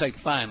 Ray, I won't say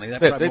finally. That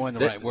probably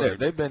wasn't the right word.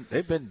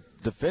 They've been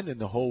defending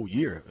the whole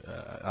year.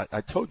 I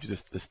told you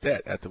the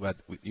stat after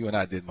you and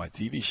I did my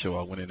TV show.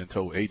 I went in and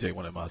told AJ,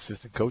 one of my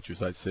assistant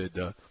coaches, I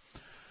said,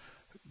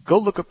 go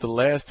look up the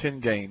last 10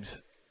 games.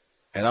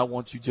 And I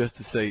want you just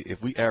to say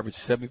if we average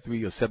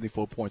 73 or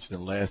 74 points in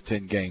the last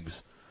 10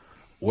 games,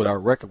 what our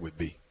record would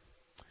be.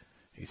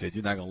 He said,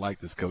 "You're not going to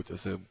like this, Coach." I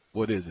said,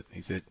 "What is it?"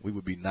 He said, "We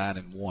would be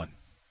 9-1.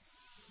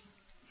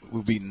 We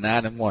would be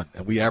 9-1,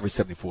 and we averaged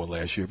 74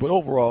 last year." But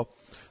overall,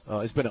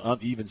 it's been an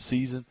uneven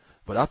season.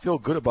 But I feel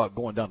good about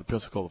going down to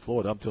Pensacola,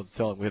 Florida. I'm just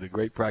telling you, we had a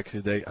great practice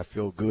today. I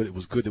feel good. It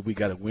was good that we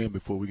got a win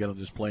before we got on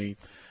this plane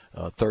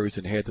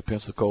Thursday and head to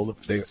Pensacola.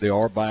 They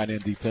are buying in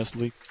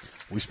defensively.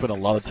 We spent a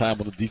lot of time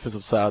on the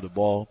defensive side of the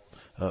ball.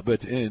 But at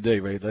the end of the day,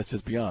 Ray, let's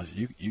just be honest.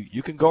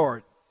 You can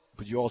guard,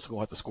 but you also going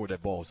to have to score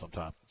that ball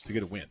sometime to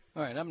get a win.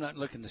 All right, I'm not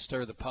looking to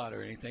stir the pot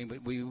or anything,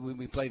 but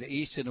we play the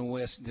East and the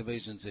West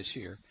divisions this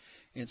year.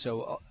 And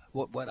so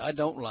what I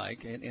don't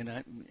like, you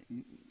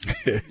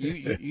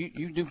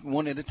do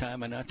one at a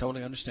time, and I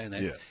totally understand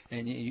that. Yeah.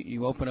 And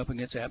you open up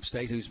against App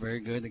State, who's very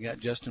good. They got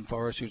Justin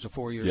Forrest, who's a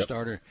 4-year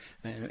starter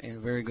and a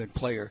very good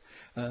player.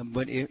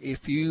 But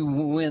if you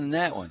win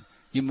that one,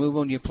 you move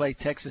on, you play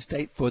Texas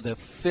State for the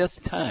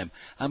 5th time.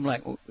 I'm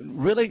like,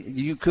 really?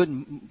 You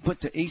couldn't put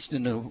the East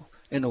and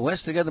the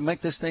West together to make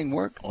this thing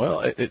work?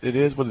 Well, it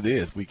is what it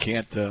is. We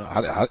can't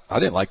I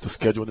didn't like the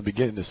schedule in the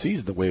beginning of the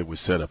season the way it was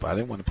set up. I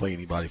didn't want to play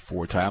anybody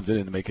 4 times. It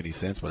didn't make any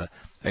sense. But,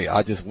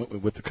 I just went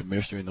with what the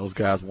commissioner and those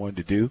guys wanted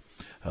to do.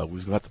 We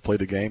was going to have to play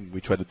the game.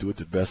 We tried to do it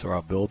to the best of our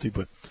ability.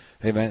 But,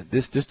 hey, man,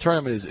 this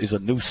tournament is a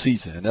new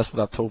season, and that's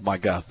what I told my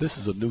guys. This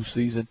is a new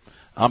season.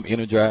 I'm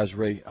energized,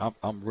 Ray.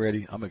 I'm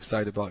ready. I'm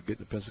excited about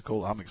getting to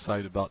Pensacola. I'm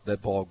excited about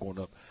that ball going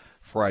up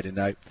Friday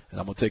night, and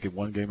I'm going to take it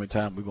one game at a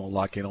time. We're going to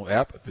lock in on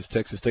App. If it's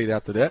Texas State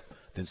after that,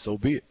 then so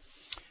be it.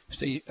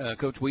 Steve,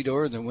 Coach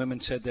Weedor, the women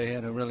said they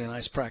had a really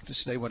nice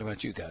practice today. What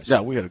about you guys?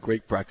 Yeah, we had a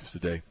great practice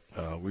today.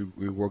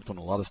 We worked on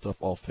a lot of stuff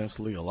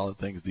offensively, a lot of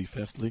things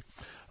defensively.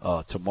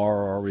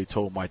 Tomorrow, I already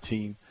told my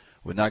team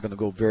we're not going to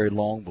go very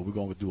long, but we're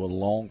going to do a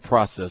long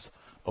process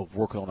of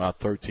working on our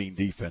 13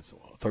 defense,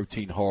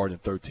 13 hard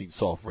and 13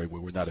 soft, right, where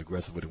we're not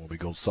aggressive with it when we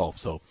go soft.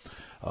 So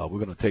we're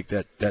going to take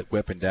that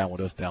weapon down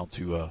with us down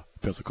to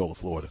Pensacola,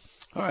 Florida.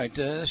 All right,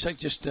 let's take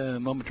just a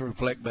moment to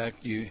reflect back.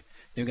 You've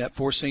got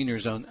 4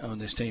 seniors on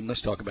this team.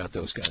 Let's talk about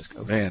those guys.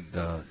 Man,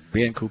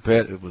 Ben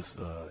Coupette, it was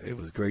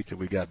great that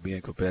we got Ben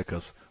Coupette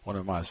because one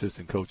of my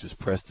assistant coaches,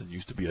 Preston,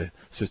 used to be an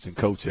assistant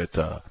coach at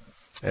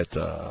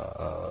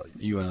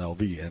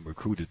UNLV and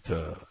recruited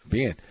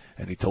Ben,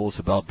 and he told us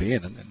about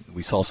Ben, and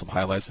we saw some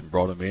highlights and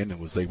brought him in and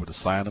was able to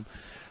sign him.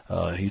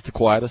 He's the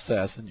quiet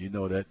assassin, you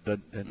know that.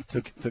 And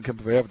took him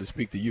forever to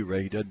speak to you,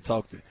 Ray. He doesn't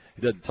talk.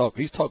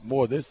 He's talked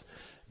more this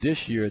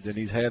year than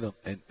he's had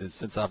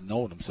since I've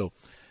known him. So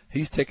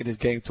he's taken his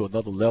game to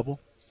another level.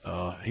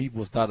 He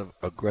was not an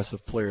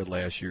aggressive player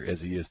last year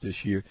as he is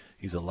this year.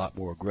 He's a lot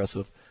more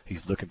aggressive.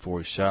 He's looking for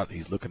his shot.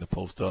 He's looking to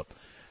post up.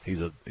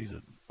 He's a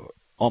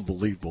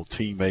unbelievable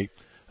teammate.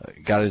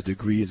 Got his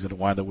degree. He's going to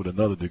wind up with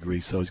another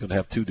degree, so he's going to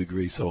have 2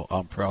 degrees. So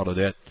I'm proud of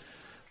that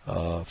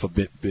for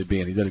Ben.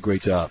 He did a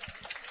great job.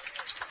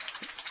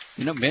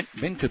 You know,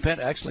 Ben Coupette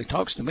actually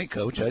talks to me,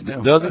 Coach. I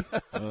know. Does he?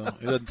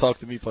 He doesn't talk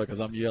to me because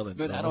I'm yelling.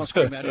 But so. I don't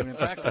scream at him in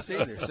practice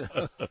either.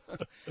 So.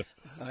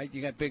 All right,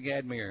 you got Big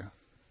Admir.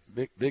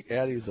 Big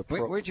Addy is a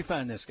pro. Where'd you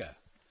find this guy?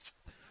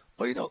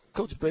 Well, you know,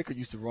 Coach Baker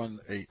used to run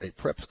a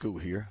prep school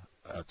here,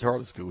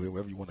 charter school here,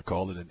 whatever you want to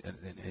call it,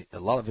 and a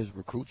lot of his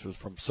recruits was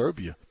from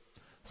Serbia.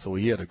 So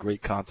he had a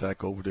great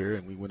contact over there,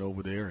 and we went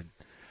over there.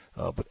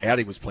 And but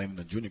Addy was playing in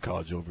the junior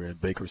college over there,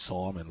 and Baker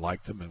saw him and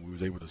liked him, and we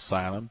was able to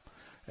sign him.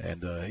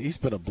 And he's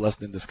been a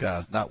blessing in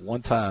disguise. Not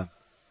one time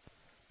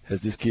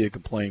has this kid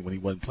complained when he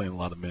wasn't playing a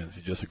lot of minutes.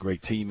 He's just a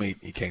great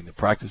teammate. He came to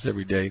practice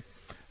every day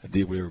and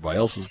did what everybody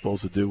else was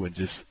supposed to do. And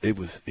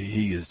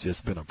he has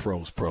just been a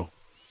pro's pro.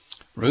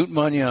 Root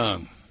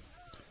Monyoung.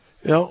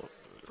 You know,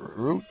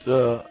 Root,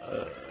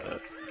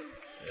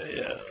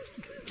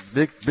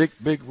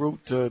 big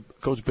Root.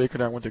 Coach Baker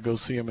and I went to go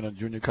see him in a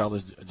junior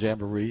college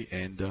jamboree,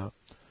 and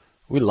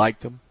we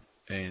liked him.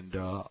 And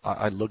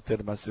I looked at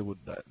him. I said, well,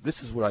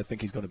 this is what I think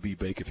he's going to be,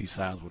 Baker, if he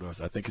signs with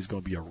us. I think he's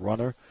going to be a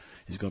runner.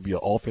 He's going to be an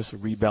offensive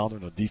rebounder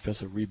and a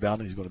defensive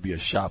rebounder. He's going to be a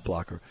shot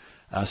blocker.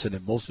 I said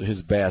that most of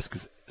his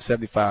baskets,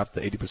 75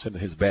 to 80% of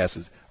his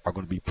baskets, are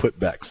going to be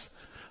putbacks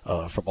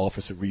from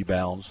offensive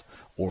rebounds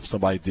or if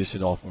somebody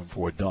dishing off him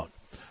for a dunk.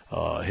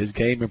 His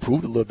game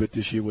improved a little bit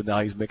this year, but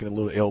now he's making a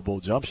little elbow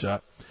jump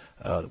shot,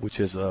 which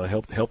has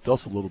helped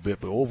us a little bit.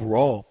 But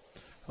overall,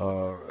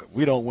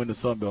 we don't win the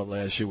Sun Belt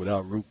last year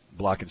without Root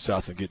blocking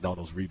shots and getting all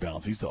those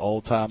rebounds. He's the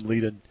all-time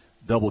leading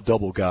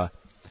double-double guy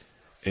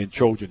in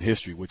Trojan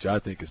history, which I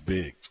think is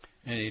big.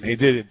 And he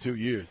did it in 2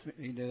 years.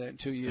 He did that in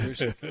 2 years.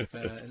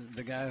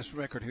 The guy's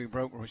record who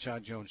broke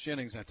Rashad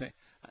Jones-Jennings, I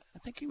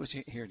think he was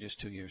here just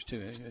 2 years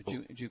too.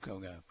 A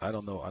JUCO guy. I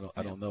don't know.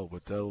 I don't know,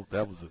 but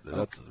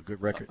that's a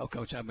good record. Oh,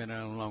 Coach, I've been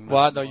out a long time.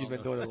 Well, I know you've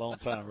been doing it a long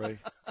time, Ray.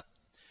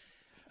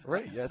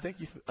 Ray, yeah, I think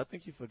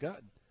you've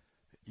forgotten.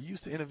 You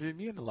used to interview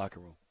me in the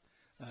locker room.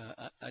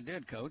 I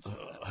did, Coach.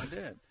 I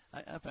did.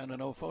 I found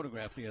an old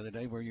photograph the other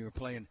day where you were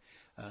playing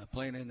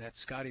in that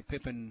Scottie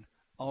Pippen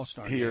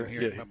All-Star game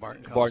here at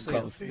Barton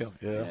Coliseum.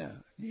 Yeah.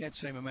 You had the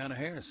same amount of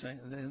hair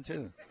then,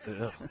 too.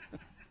 Yeah.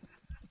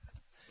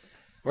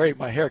 Ray,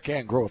 my hair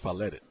can grow if I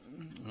let it.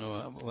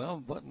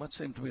 Well, what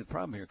seems to be the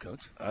problem here,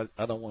 Coach?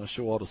 I don't want to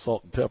show all the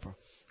salt and pepper.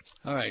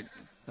 All right,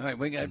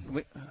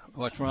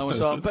 what's wrong with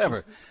salt and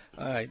pepper?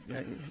 All right,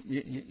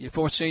 your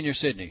 4th senior,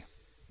 Sydney.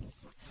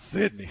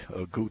 Sydney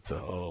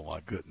Oguta, oh my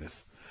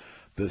goodness.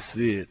 the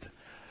Sid.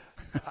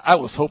 I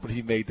was hoping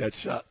he made that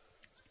shot.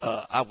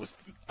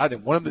 I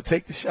didn't want him to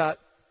take the shot,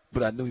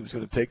 but I knew he was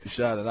going to take the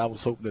shot, and I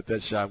was hoping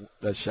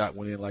that shot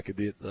went in like it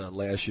did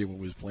last year when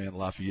we was playing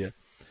Lafayette.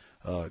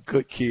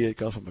 Good kid,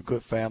 comes from a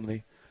good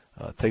family,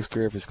 takes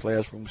care of his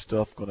classroom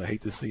stuff. Going to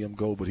hate to see him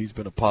go, but he's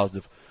been a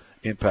positive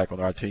impact on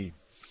our team.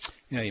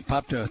 Yeah, he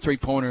popped a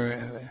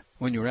three-pointer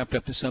when you wrapped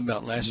up the Sun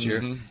Belt last year,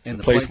 and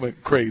the place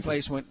went crazy.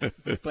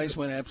 The place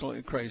went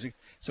absolutely crazy.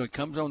 So he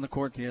comes on the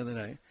court the other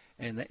day,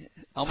 and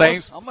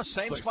same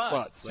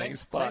spot. Same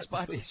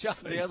spot. He shot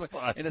Same the other,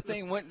 spot. and the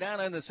thing went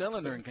down in the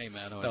cylinder and came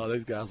out on No, it.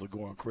 those guys were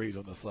going crazy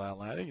on the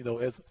sideline. And,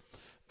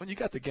 when you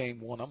got the game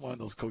won, I'm one of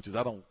those coaches.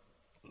 I don't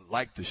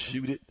like to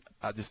shoot it.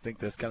 I just think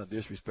that's kind of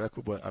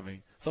disrespectful. But,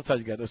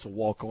 sometimes there's a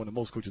walk-on, and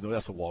most coaches know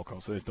that's a walk-on,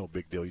 so there's no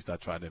big deal. He's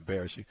not trying to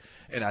embarrass you.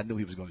 And I knew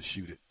he was going to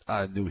shoot it.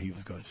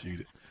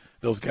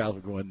 Those guys were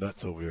going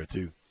nuts over there,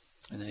 too.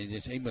 And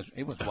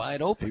he was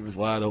wide open. He was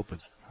wide open.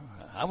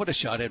 I would have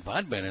shot it if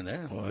I'd been in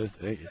there. Well,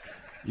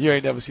 you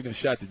ain't never seen them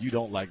shots that you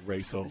don't like,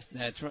 Ray, so.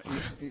 That's right.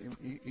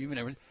 You've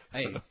never.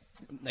 Hey,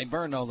 they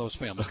burned all those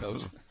films,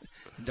 Coach.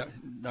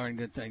 Darn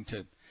good thing,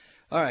 too.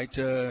 All right,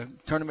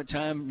 tournament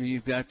time.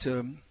 You've got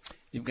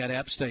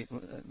App State.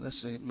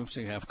 Let's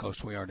see how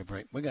close we are to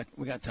break. We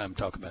got time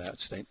to talk about App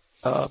State.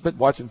 I've been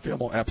watching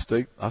film on App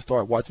State. I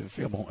started watching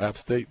film on App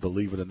State,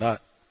 believe it or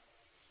not,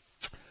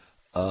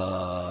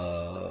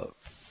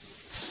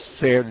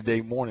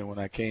 Saturday morning when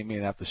I came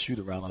in after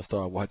shoot-around. I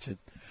started watching,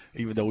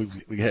 even though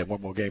we had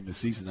one more game in the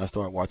season, I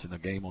started watching the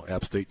game on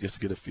App State just to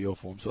get a feel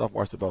for them. So I've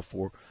watched about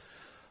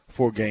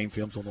four game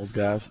films on those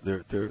guys.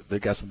 They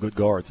got some good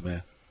guards,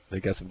 man. They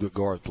got some good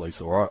guard play.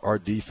 So our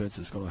defense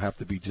is going to have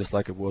to be just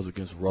like it was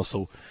against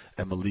Russell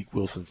and Malik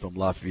Wilson from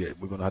Lafayette.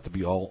 We're going to have to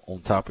be all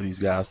on top of these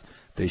guys.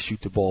 They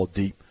shoot the ball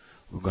deep.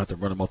 We're going to have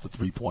to run them off the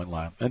three-point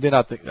line. And then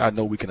I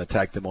know we can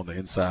attack them on the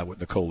inside with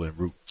Nicola and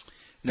Root.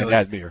 And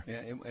Admir.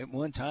 Yeah, at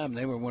one time,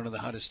 they were one of the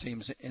hottest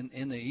teams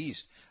in the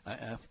East.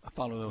 I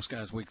follow those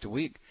guys week to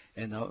week,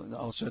 and all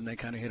of a sudden they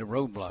kind of hit a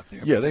roadblock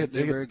there. Yeah, they're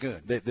very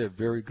good. They're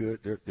very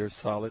good. They're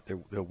solid.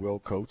 They're well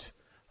coached.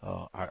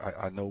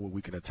 I know where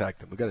we can attack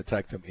them. We got to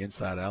attack them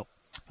inside out.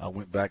 I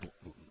went back.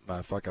 Matter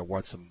of fact, I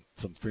watched some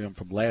film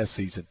from last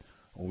season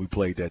when we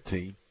played that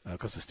team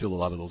because there's still a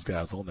lot of those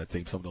guys on that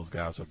team. Some of those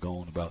guys are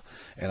gone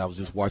and I was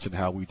just watching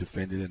how we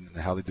defended and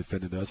how they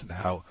defended us and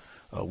how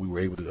we were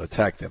able to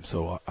attack them.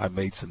 So I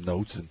made some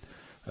notes, and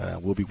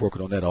we'll be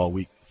working on that all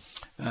week.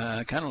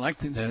 I kind of like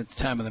the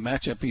time of the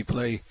matchup. You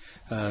play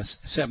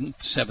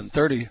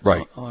 7:30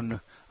 right.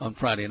 on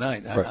Friday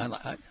night.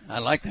 Right. I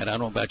like that. I don't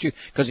know about you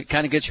because it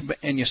kind of gets you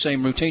in your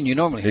same routine you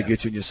normally have. It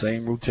gets you in your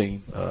same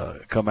routine.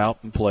 Come out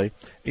and play.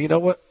 And you know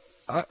what?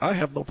 I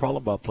have no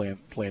problem about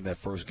playing that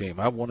first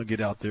game. I want to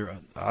get out there.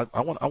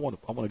 I want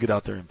to get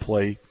out there and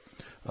play.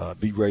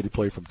 Be ready to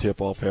play from tip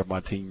off. Have my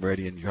team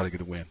ready, and you got to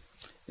get a win.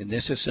 And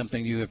this is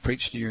something you have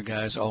preached to your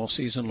guys all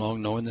season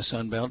long, knowing the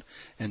Sun Belt,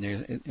 and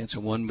it's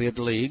a one-bid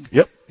league.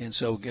 Yep. And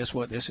so, guess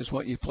what? This is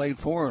what you played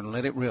for, and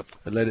let it rip.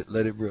 Let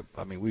it rip.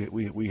 I mean,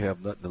 we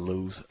have nothing to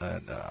lose,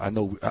 and I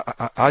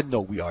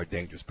know we are a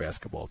dangerous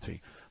basketball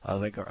team. I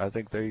think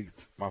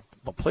my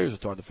players are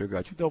starting to figure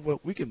out. You know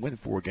what? We can win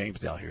 4 games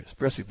down here,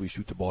 especially if we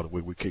shoot the ball the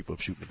way we're capable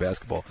of shooting the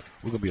basketball.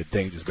 We're going to be a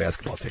dangerous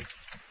basketball team.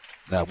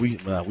 Now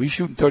we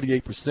shooting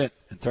 38%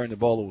 and turn the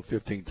ball over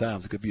 15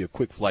 times. It could be a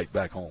quick flight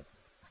back home.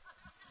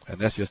 And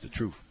that's just the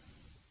truth.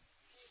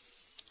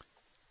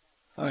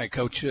 All right,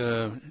 Coach.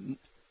 At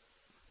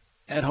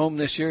home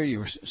this year, you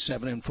were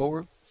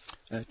 7-4,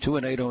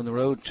 2-8 on the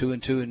road,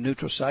 2-2 in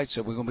neutral sites.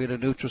 So we're going to be at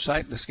a neutral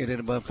site. Let's get it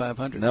above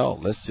 500. No,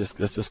 let's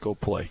just go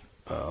play.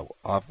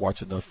 I've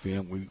watched enough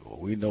film.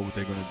 We know what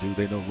they're going to do.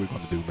 They know what we're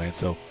going to do, man.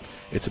 So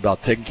it's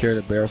about taking care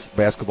of the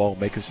basketball,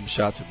 making some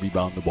shots, and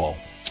rebounding the ball.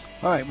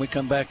 All right, we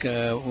come back.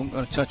 We're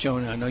going to touch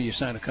on. I know you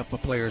signed a couple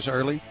of players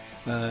early.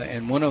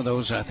 And one of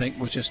those, I think,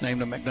 was just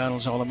named a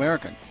McDonald's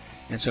All-American.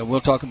 And so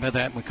we'll talk about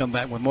that when we come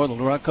back with more of the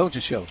Little Rock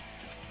Coaches Show.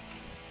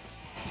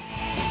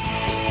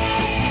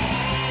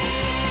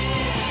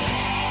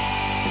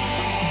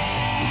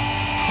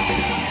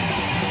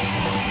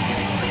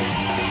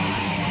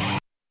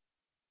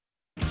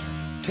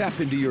 Tap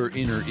into your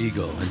inner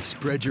eagle and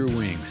spread your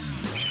wings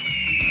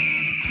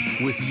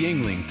with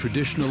Yuengling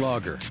Traditional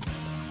Lager.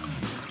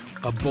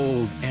 A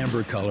bold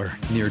amber color,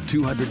 near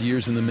 200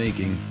 years in the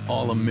making,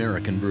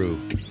 all-American brew.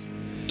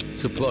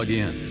 So plug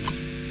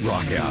in,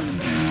 rock out,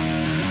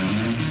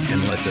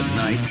 and let the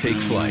night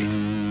take flight.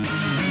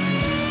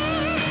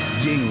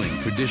 Yuengling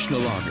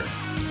Traditional Lager.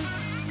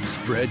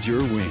 Spread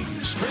your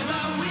wings. Spread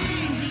my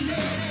wings and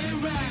let it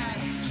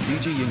ride.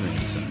 DJ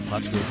Yuengling & Son,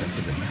 Pottsville,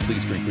 Pennsylvania.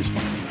 Please drink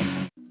responsibly.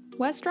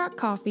 Westrock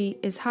Coffee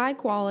is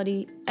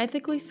high-quality,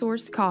 ethically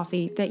sourced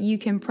coffee that you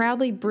can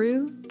proudly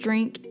brew,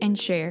 drink, and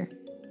share.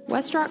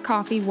 Westrock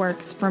Coffee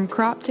works from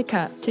crop to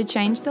cup to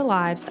change the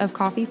lives of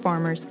coffee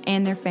farmers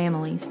and their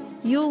families.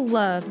 You'll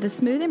love the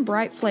smooth and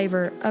bright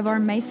flavor of our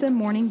Mesa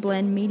Morning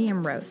Blend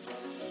Medium Roast.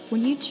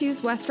 When you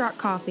choose Westrock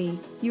Coffee,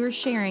 you are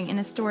sharing in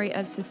a story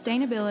of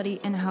sustainability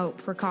and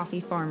hope for coffee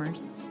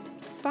farmers.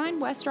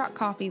 Find West Rock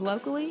Coffee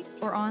locally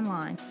or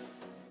online.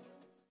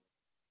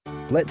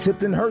 Let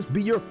Tipton Hearst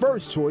be your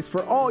first choice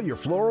for all your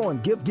floral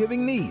and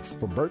gift-giving needs,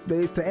 from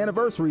birthdays to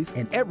anniversaries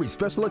and every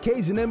special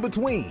occasion in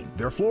between.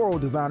 Their floral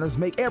designers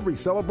make every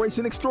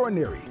celebration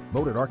extraordinary.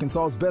 Voted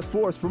Arkansas's best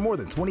florist for more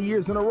than 20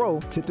 years in a row,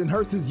 Tipton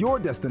Hearst is your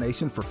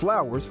destination for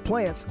flowers,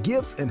 plants,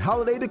 gifts, and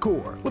holiday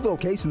decor. With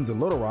locations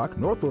in Little Rock,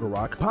 North Little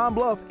Rock, Pine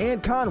Bluff,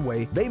 and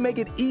Conway, they make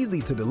it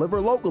easy to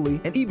deliver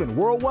locally and even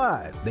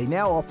worldwide. They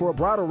now offer a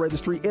bridal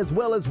registry as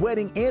well as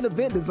wedding and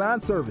event design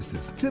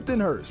services.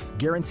 Tipton Hearst,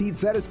 guaranteed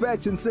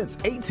satisfaction since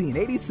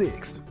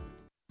 1886.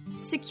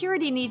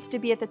 Security needs to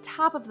be at the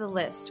top of the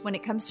list when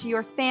it comes to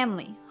your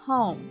family,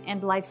 home,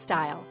 and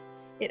lifestyle.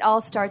 It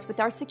all starts with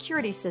our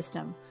security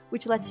system,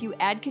 which lets you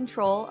add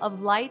control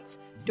of lights,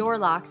 door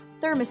locks,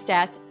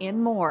 thermostats,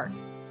 and more.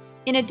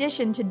 In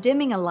addition to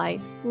dimming a light,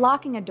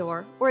 locking a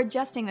door, or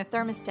adjusting the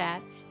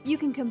thermostat, you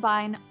can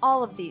combine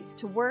all of these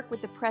to work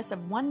with the press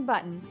of one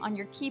button on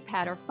your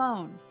keypad or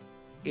phone.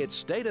 It's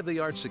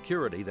state-of-the-art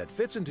security that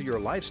fits into your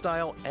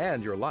lifestyle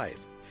and your life.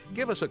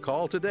 Give us a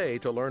call today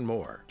to learn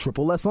more.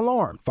 Triple S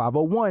Alarm,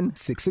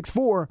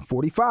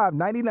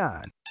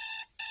 501-664-4599.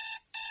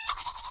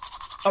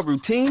 A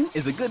routine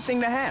is a good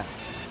thing to have.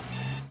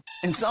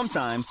 And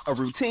sometimes a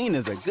routine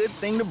is a good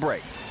thing to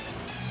break.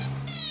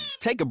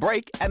 Take a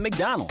break at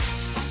McDonald's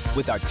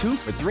with our 2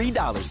 for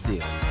 $3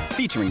 deal,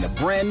 featuring the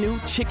brand new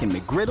Chicken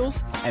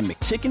McGriddles and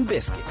McChicken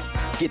Biscuit.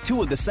 Get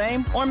 2 of the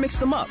same or mix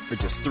them up for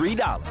just $3.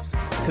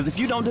 Because if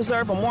you don't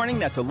deserve a morning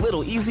that's a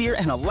little easier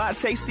and a lot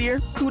tastier,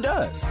 who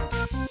does?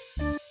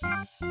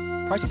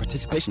 Price and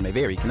participation may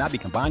vary. Cannot be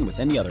combined with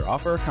any other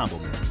offer or combo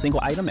meal. Single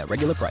item at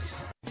regular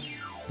price.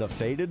 The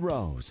Faded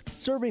Rose,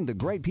 serving the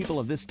great people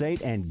of this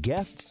state and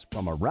guests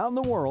from around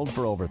the world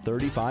for over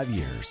 35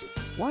 years.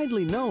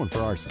 Widely known for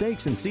our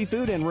steaks and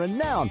seafood and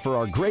renowned for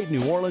our great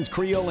New Orleans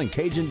Creole and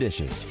Cajun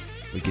dishes.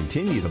 We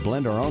continue to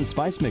blend our own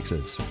spice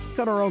mixes,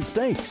 cut our own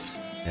steaks,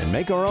 and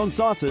make our own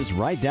sauces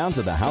right down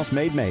to the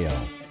house-made mayo.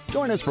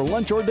 Join us for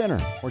lunch or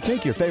dinner, or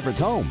take your favorites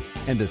home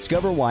and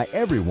discover why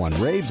everyone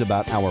raves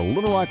about our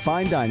Little Rock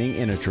fine dining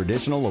in a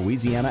traditional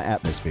Louisiana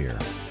atmosphere.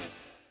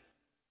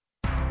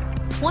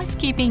 What's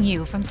keeping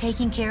you from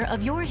taking care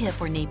of your hip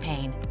or knee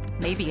pain?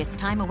 Maybe it's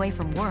time away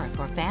from work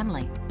or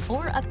family,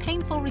 or a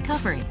painful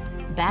recovery.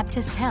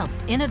 Baptist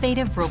Health's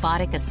innovative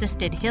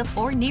robotic-assisted hip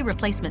or knee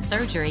replacement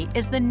surgery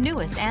is the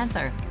newest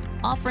answer,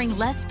 offering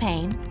less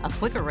pain, a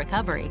quicker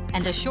recovery,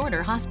 and a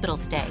shorter hospital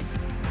stay.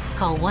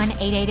 Call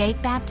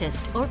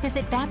 1-888-BAPTIST or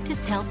visit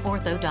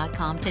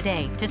BaptistHealthOrtho.com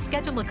today to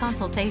schedule a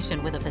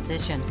consultation with a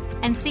physician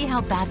and see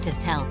how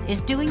Baptist Health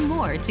is doing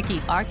more to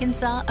keep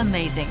Arkansas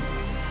amazing.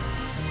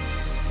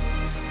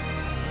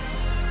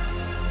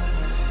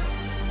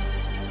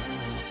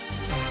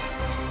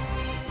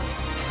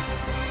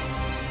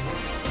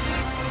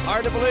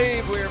 Hard to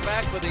believe we're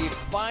back with the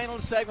final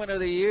segment of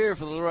the year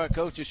for the Little Rock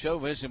Coaches Show,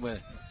 visiting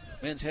with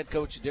men's head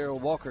coach Darrell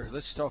Walker.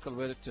 Let's talk a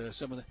little bit to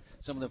some of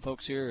the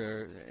folks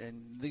here,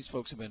 and these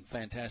folks have been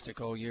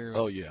fantastic all year.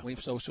 Oh, yeah.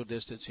 We've social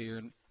distance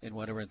here and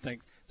whatever, and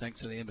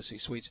thanks to the Embassy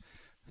Suites.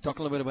 Talk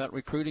a little bit about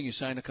recruiting. You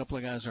signed a couple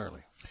of guys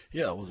early.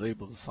 Yeah, I was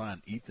able to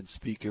sign Ethan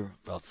Speaker,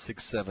 about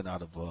 6'7",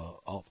 out of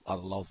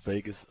Las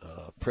Vegas.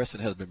 Preston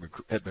had been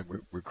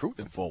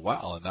recruiting for a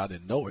while, and I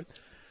didn't know it.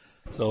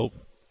 So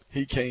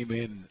he came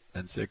in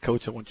and said,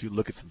 "Coach, I want you to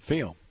look at some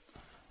film."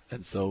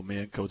 And so me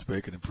and Coach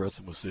Baker and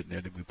Preston was sitting there,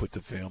 and we put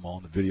the film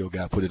on. The video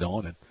guy put it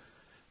on, and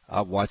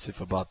I watched it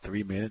for about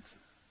 3 minutes.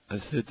 I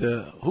said,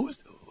 who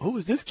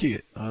is this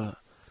kid?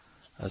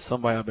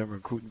 Somebody I've been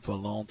recruiting for a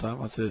long time.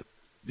 I said,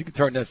 "You can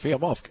turn that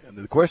film off." And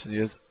the question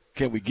is,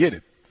 can we get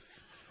him?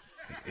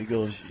 He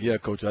goes, "Yeah,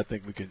 Coach, I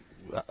think we can."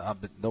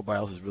 Nobody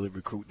else is really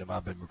recruiting him.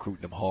 I've been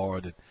recruiting him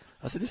hard. And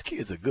I said, "This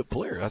kid's a good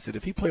player." I said,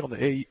 "If he played on the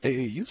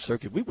AAU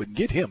circuit, we wouldn't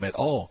get him at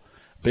all."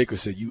 Baker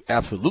said, "You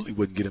absolutely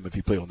wouldn't get him if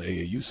he played on the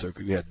AAU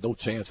circuit. We had no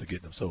chance of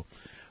getting him." So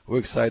we're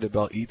excited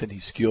about Ethan.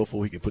 He's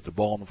skillful. He can put the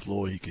ball on the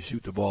floor. He can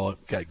shoot the ball.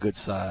 Got good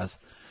size.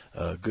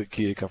 Good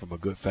kid. Come from a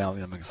good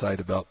family. I'm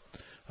excited about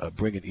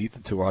bringing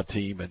Ethan to our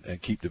team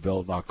and keep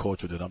developing our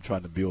culture that I'm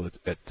trying to build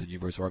at the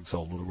University of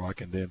Arkansas Little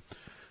Rock. And then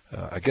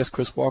I guess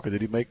Chris Walker,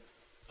 did he make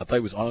 – I thought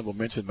he was honorable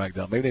mention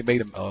McDonald's. Maybe they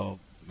made him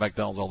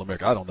McDonald's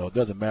All-American. I don't know. It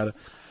doesn't matter.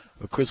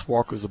 But Chris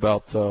Walker is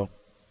about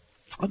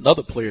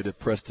another player that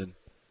Preston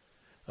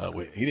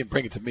he didn't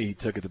bring it to me. He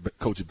took it to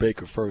Coach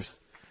Baker first.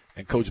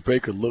 And Coach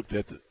Baker looked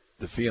at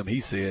the film, he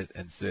said,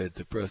 and said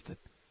to Preston,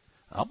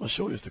 "I'm going to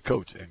show this to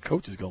Coach, and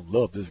Coach is going to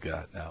love this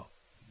guy. Now,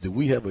 do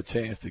we have a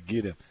chance to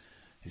get him?"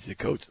 He said,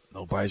 "Coach,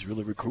 nobody's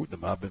really recruiting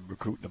him. I've been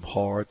recruiting him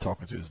hard,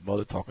 talking to his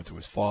mother, talking to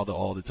his father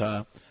all the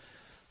time."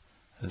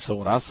 And so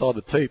when I saw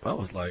the tape, I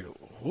was like,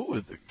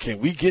 can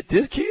we get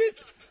this kid?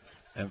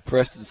 And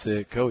Preston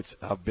said, "Coach,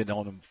 I've been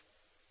on him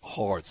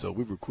hard." So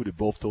we recruited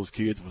both those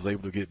kids, was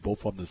able to get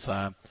both of them to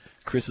sign.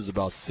 Chris is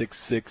about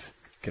 6'6",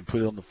 can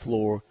put it on the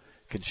floor,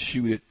 can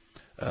shoot it.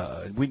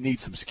 And we need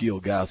some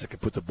skilled guys that can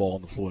put the ball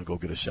on the floor and go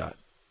get a shot.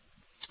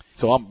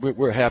 So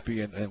we're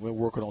happy, and we're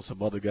working on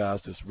some other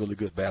guys that's really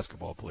good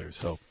basketball players.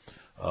 So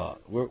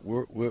we're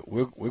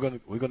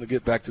gonna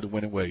get back to the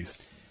winning ways.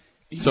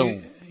 So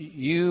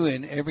you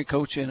and every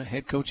coach and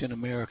head coach in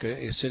America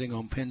is sitting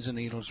on pins and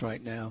needles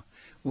right now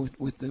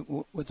with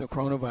the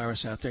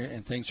coronavirus out there,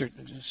 and things are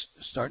just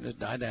starting to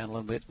die down a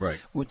little bit. Right.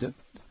 With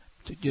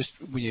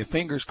your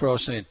fingers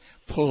crossed, saying,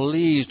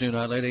 please do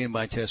not let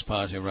anybody test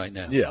positive right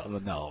now. Yeah,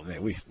 no,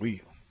 man, we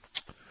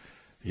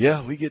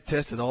get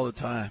tested all the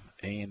time,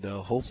 and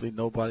hopefully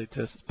nobody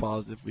tests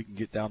positive. We can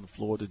get down to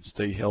Florida and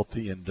stay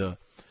healthy and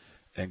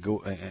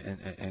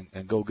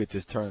go get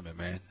this tournament,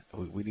 man.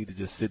 We need to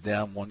just sit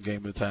down one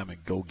game at a time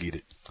and go get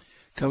it.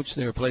 Coach,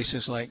 there are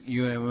places like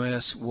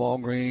UMS,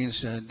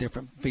 Walgreens,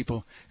 different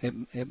people have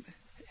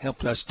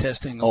helped us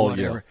testing or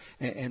whatever,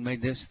 and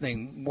made this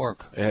thing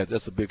work. Yeah,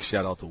 that's a big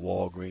shout out to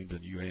Walgreens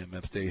and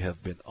UMS. They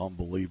have been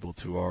unbelievable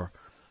to our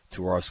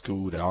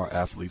school and our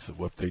athletes of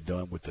what they've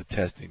done with the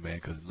testing, man.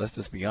 Because let's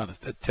just be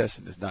honest, that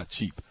testing is not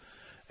cheap.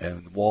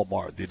 And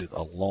Walmart did it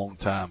a long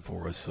time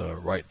for us,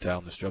 right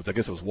down the street. I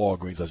guess it was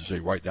Walgreens, I should say,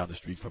 right down the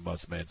street from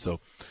us, man. So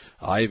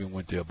I even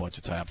went there a bunch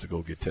of times to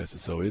go get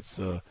tested. So it's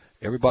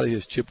everybody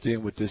has chipped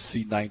in with this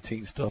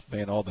C-19 stuff,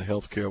 man. All the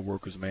healthcare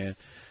workers, man.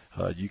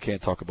 You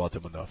can't talk about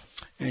them enough.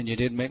 And you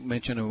did make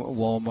mention of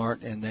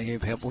Walmart, and they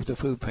have helped with the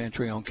food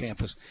pantry on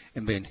campus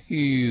and been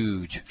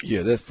huge.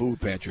 Yeah, that food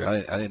pantry,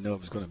 I didn't know it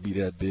was going to be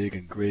that big,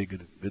 and Greg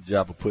did a good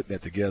job of putting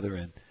that together.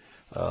 And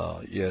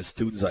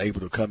students are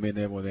able to come in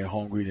there when they're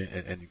hungry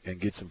and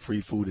get some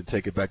free food and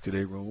take it back to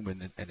their room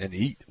and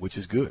eat, which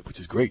is good, which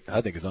is great. I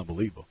think it's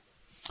unbelievable.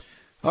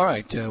 All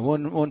right,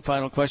 one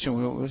final question.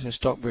 We'll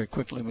just talk very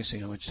quickly. Let me see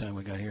how much time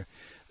we got here.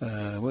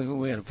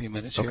 We had a few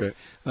minutes here.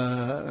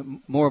 Okay.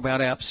 More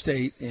about App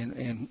State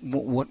and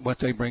what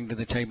they bring to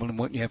the table and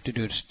what you have to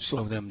do to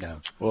slow them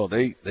down. Well,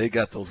 they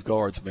got those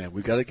guards, man.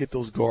 We got to get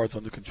those guards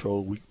under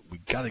control. We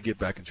got to get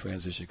back in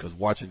transition because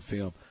watching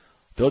film,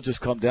 they'll just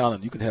come down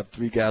and you can have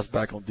three guys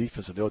back on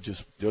defense and they'll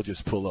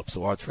just pull up.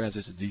 So our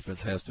transition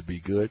defense has to be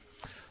good.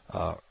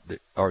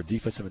 Our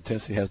defensive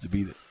intensity has to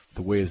be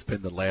the way it's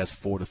been the last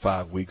 4 to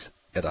 5 weeks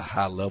at a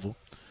high level.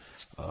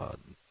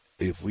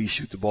 If we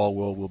shoot the ball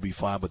well, we'll be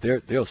fine. But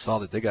they're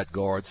solid. They got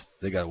guards.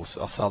 They got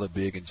a solid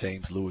big in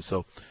James Lewis.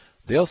 So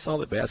they're a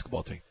solid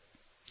basketball team.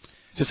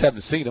 Just haven't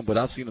seen them, but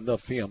I've seen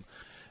enough film.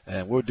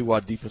 And we'll do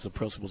our defensive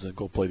principles and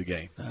go play the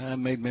game. I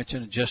made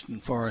mention of Justin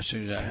Forrest,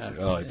 who's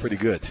pretty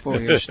good.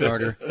 4-year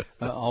starter,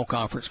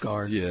 all-conference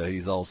guard. Yeah,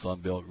 he's all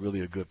Sun Belt.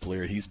 Really a good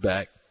player. He's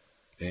back,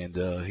 and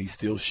he's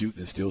still shooting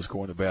and still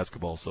scoring the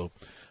basketball. So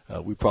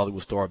we probably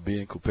will start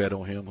being Coupette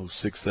on him, who's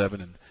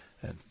 6'7", and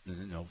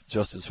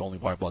Justin's only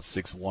probably about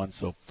 6'1",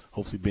 so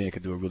hopefully Ben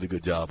can do a really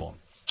good job on him.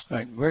 All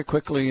right, very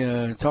quickly,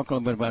 talk a little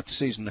bit about the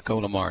season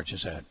Nikola March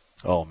has had.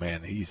 Oh,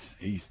 man, he's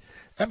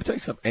let me tell you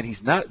something, and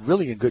he's not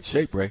really in good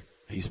shape, Ray.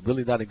 He's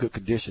really not in good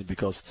condition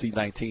because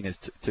C-19 has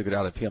took it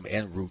out of him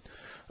en route,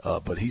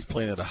 but he's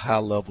playing at a high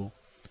level.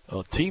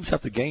 Teams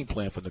have to game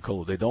plan for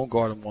Nikola. They don't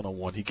guard him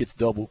one-on-one. He gets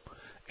double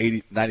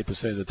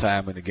 90% of the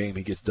time in the game.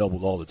 He gets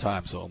doubled all the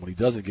time. So when he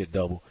doesn't get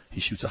double, he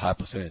shoots a high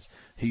percentage.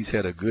 He's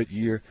had a good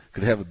year.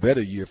 Could have a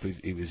better year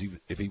if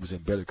he was in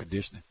better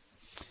conditioning.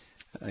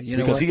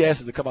 Because he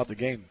asked us to come out the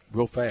game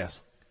real fast,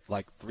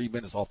 like 3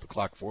 minutes off the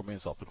clock, 4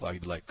 minutes off the clock.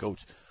 He'd be like,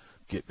 "Coach,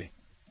 get me."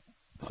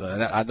 So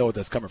and I know what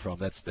that's coming from.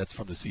 That's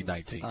from the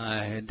C-19.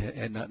 I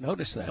had not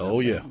noticed that.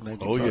 Oh, yeah.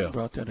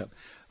 Brought that up.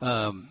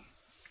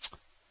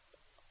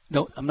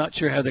 No, I'm not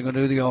sure how they're going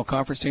to do the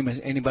all-conference team.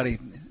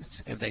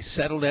 Have they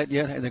settled that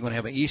yet? Are they going to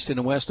have an East and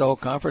a West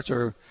all-conference,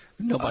 or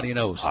nobody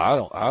knows? I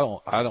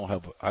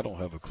don't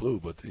have a clue.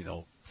 But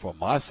from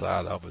my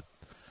side, I would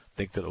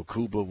think that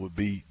Okuba would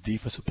be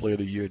Defensive Player of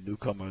the Year,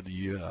 Newcomer of the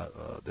Year.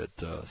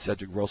 That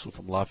Cedric Russell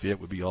from Lafayette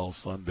would be all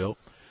Sun Belt.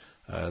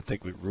 I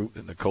think with Root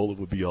and Nikola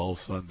would be all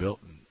Sun Belt.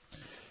 And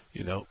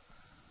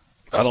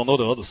I don't know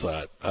the other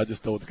side. I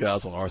just know the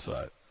guys on our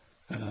side.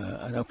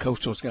 I know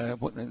Coastal's got,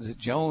 what is it,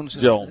 Jones?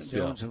 Jones,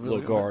 yeah. A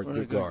really guard,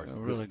 really good guard. A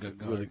really good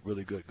guard.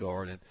 Really good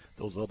guard. And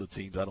those other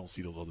teams, I don't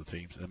see those other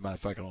teams. As a matter of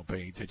fact, I don't pay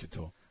any attention to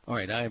them. All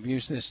right, I have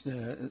used this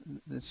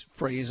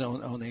phrase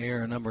on the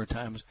air a number of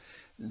times.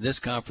 This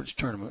conference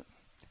tournament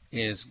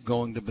is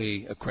going to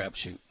be a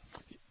crapshoot.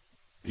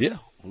 Yeah,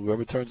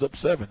 whoever turns up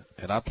 7,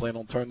 and I plan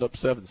on turning up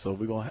 7. So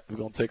we're gonna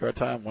take our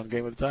time, one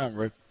game at a time,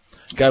 Rick.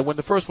 Got to win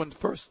the first one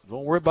first.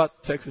 Don't worry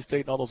about Texas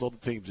State and all those other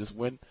teams. Just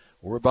win.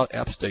 Worry about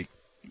App State.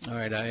 All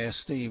right, I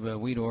asked Steve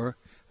Weedor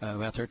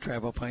about their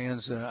travel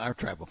plans, our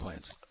travel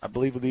plans. I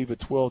believe we leave at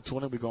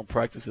 12:20. We're going to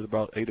practice at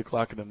about 8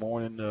 o'clock in the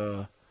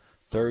morning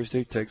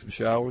Thursday, take some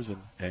showers,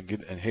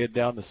 and head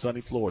down to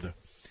sunny Florida.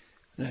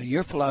 Now,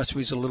 your philosophy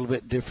is a little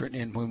bit different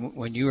in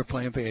when you were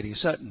playing for Eddie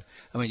Sutton.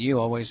 I mean, you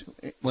always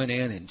went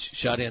in and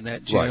shot in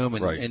that gym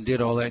and did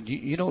all that.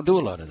 You don't do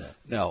a lot of that.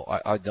 No,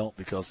 I don't,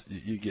 because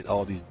you get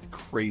all these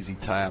crazy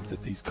times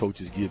that these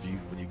coaches give you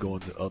when you go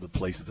into other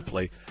places to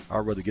play.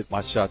 I'd rather get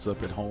my shots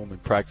up at home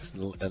and practice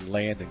and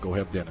land and go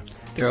have dinner.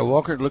 Darrell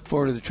Walker, look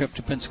forward to the trip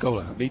to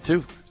Pensacola. Me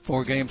too.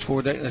 4 games,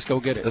 4 days. Let's go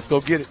get it. Let's go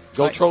get it.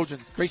 Go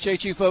Trojans.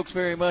 Appreciate you folks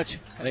very much.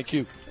 Thank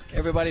you.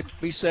 Everybody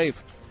be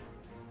safe.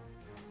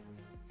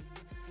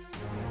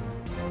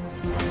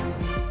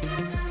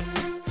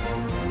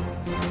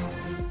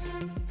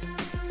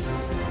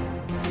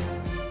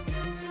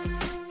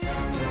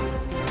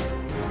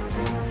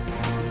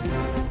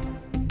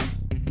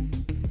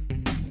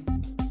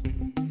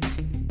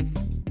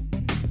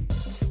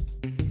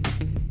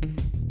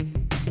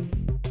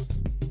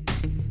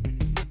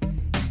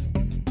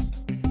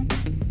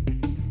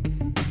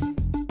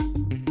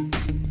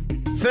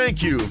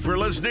 Thank you for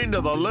listening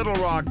to the Little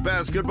Rock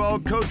Basketball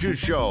Coaches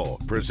Show,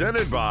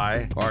 presented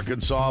by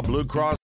Arkansas Blue Cross.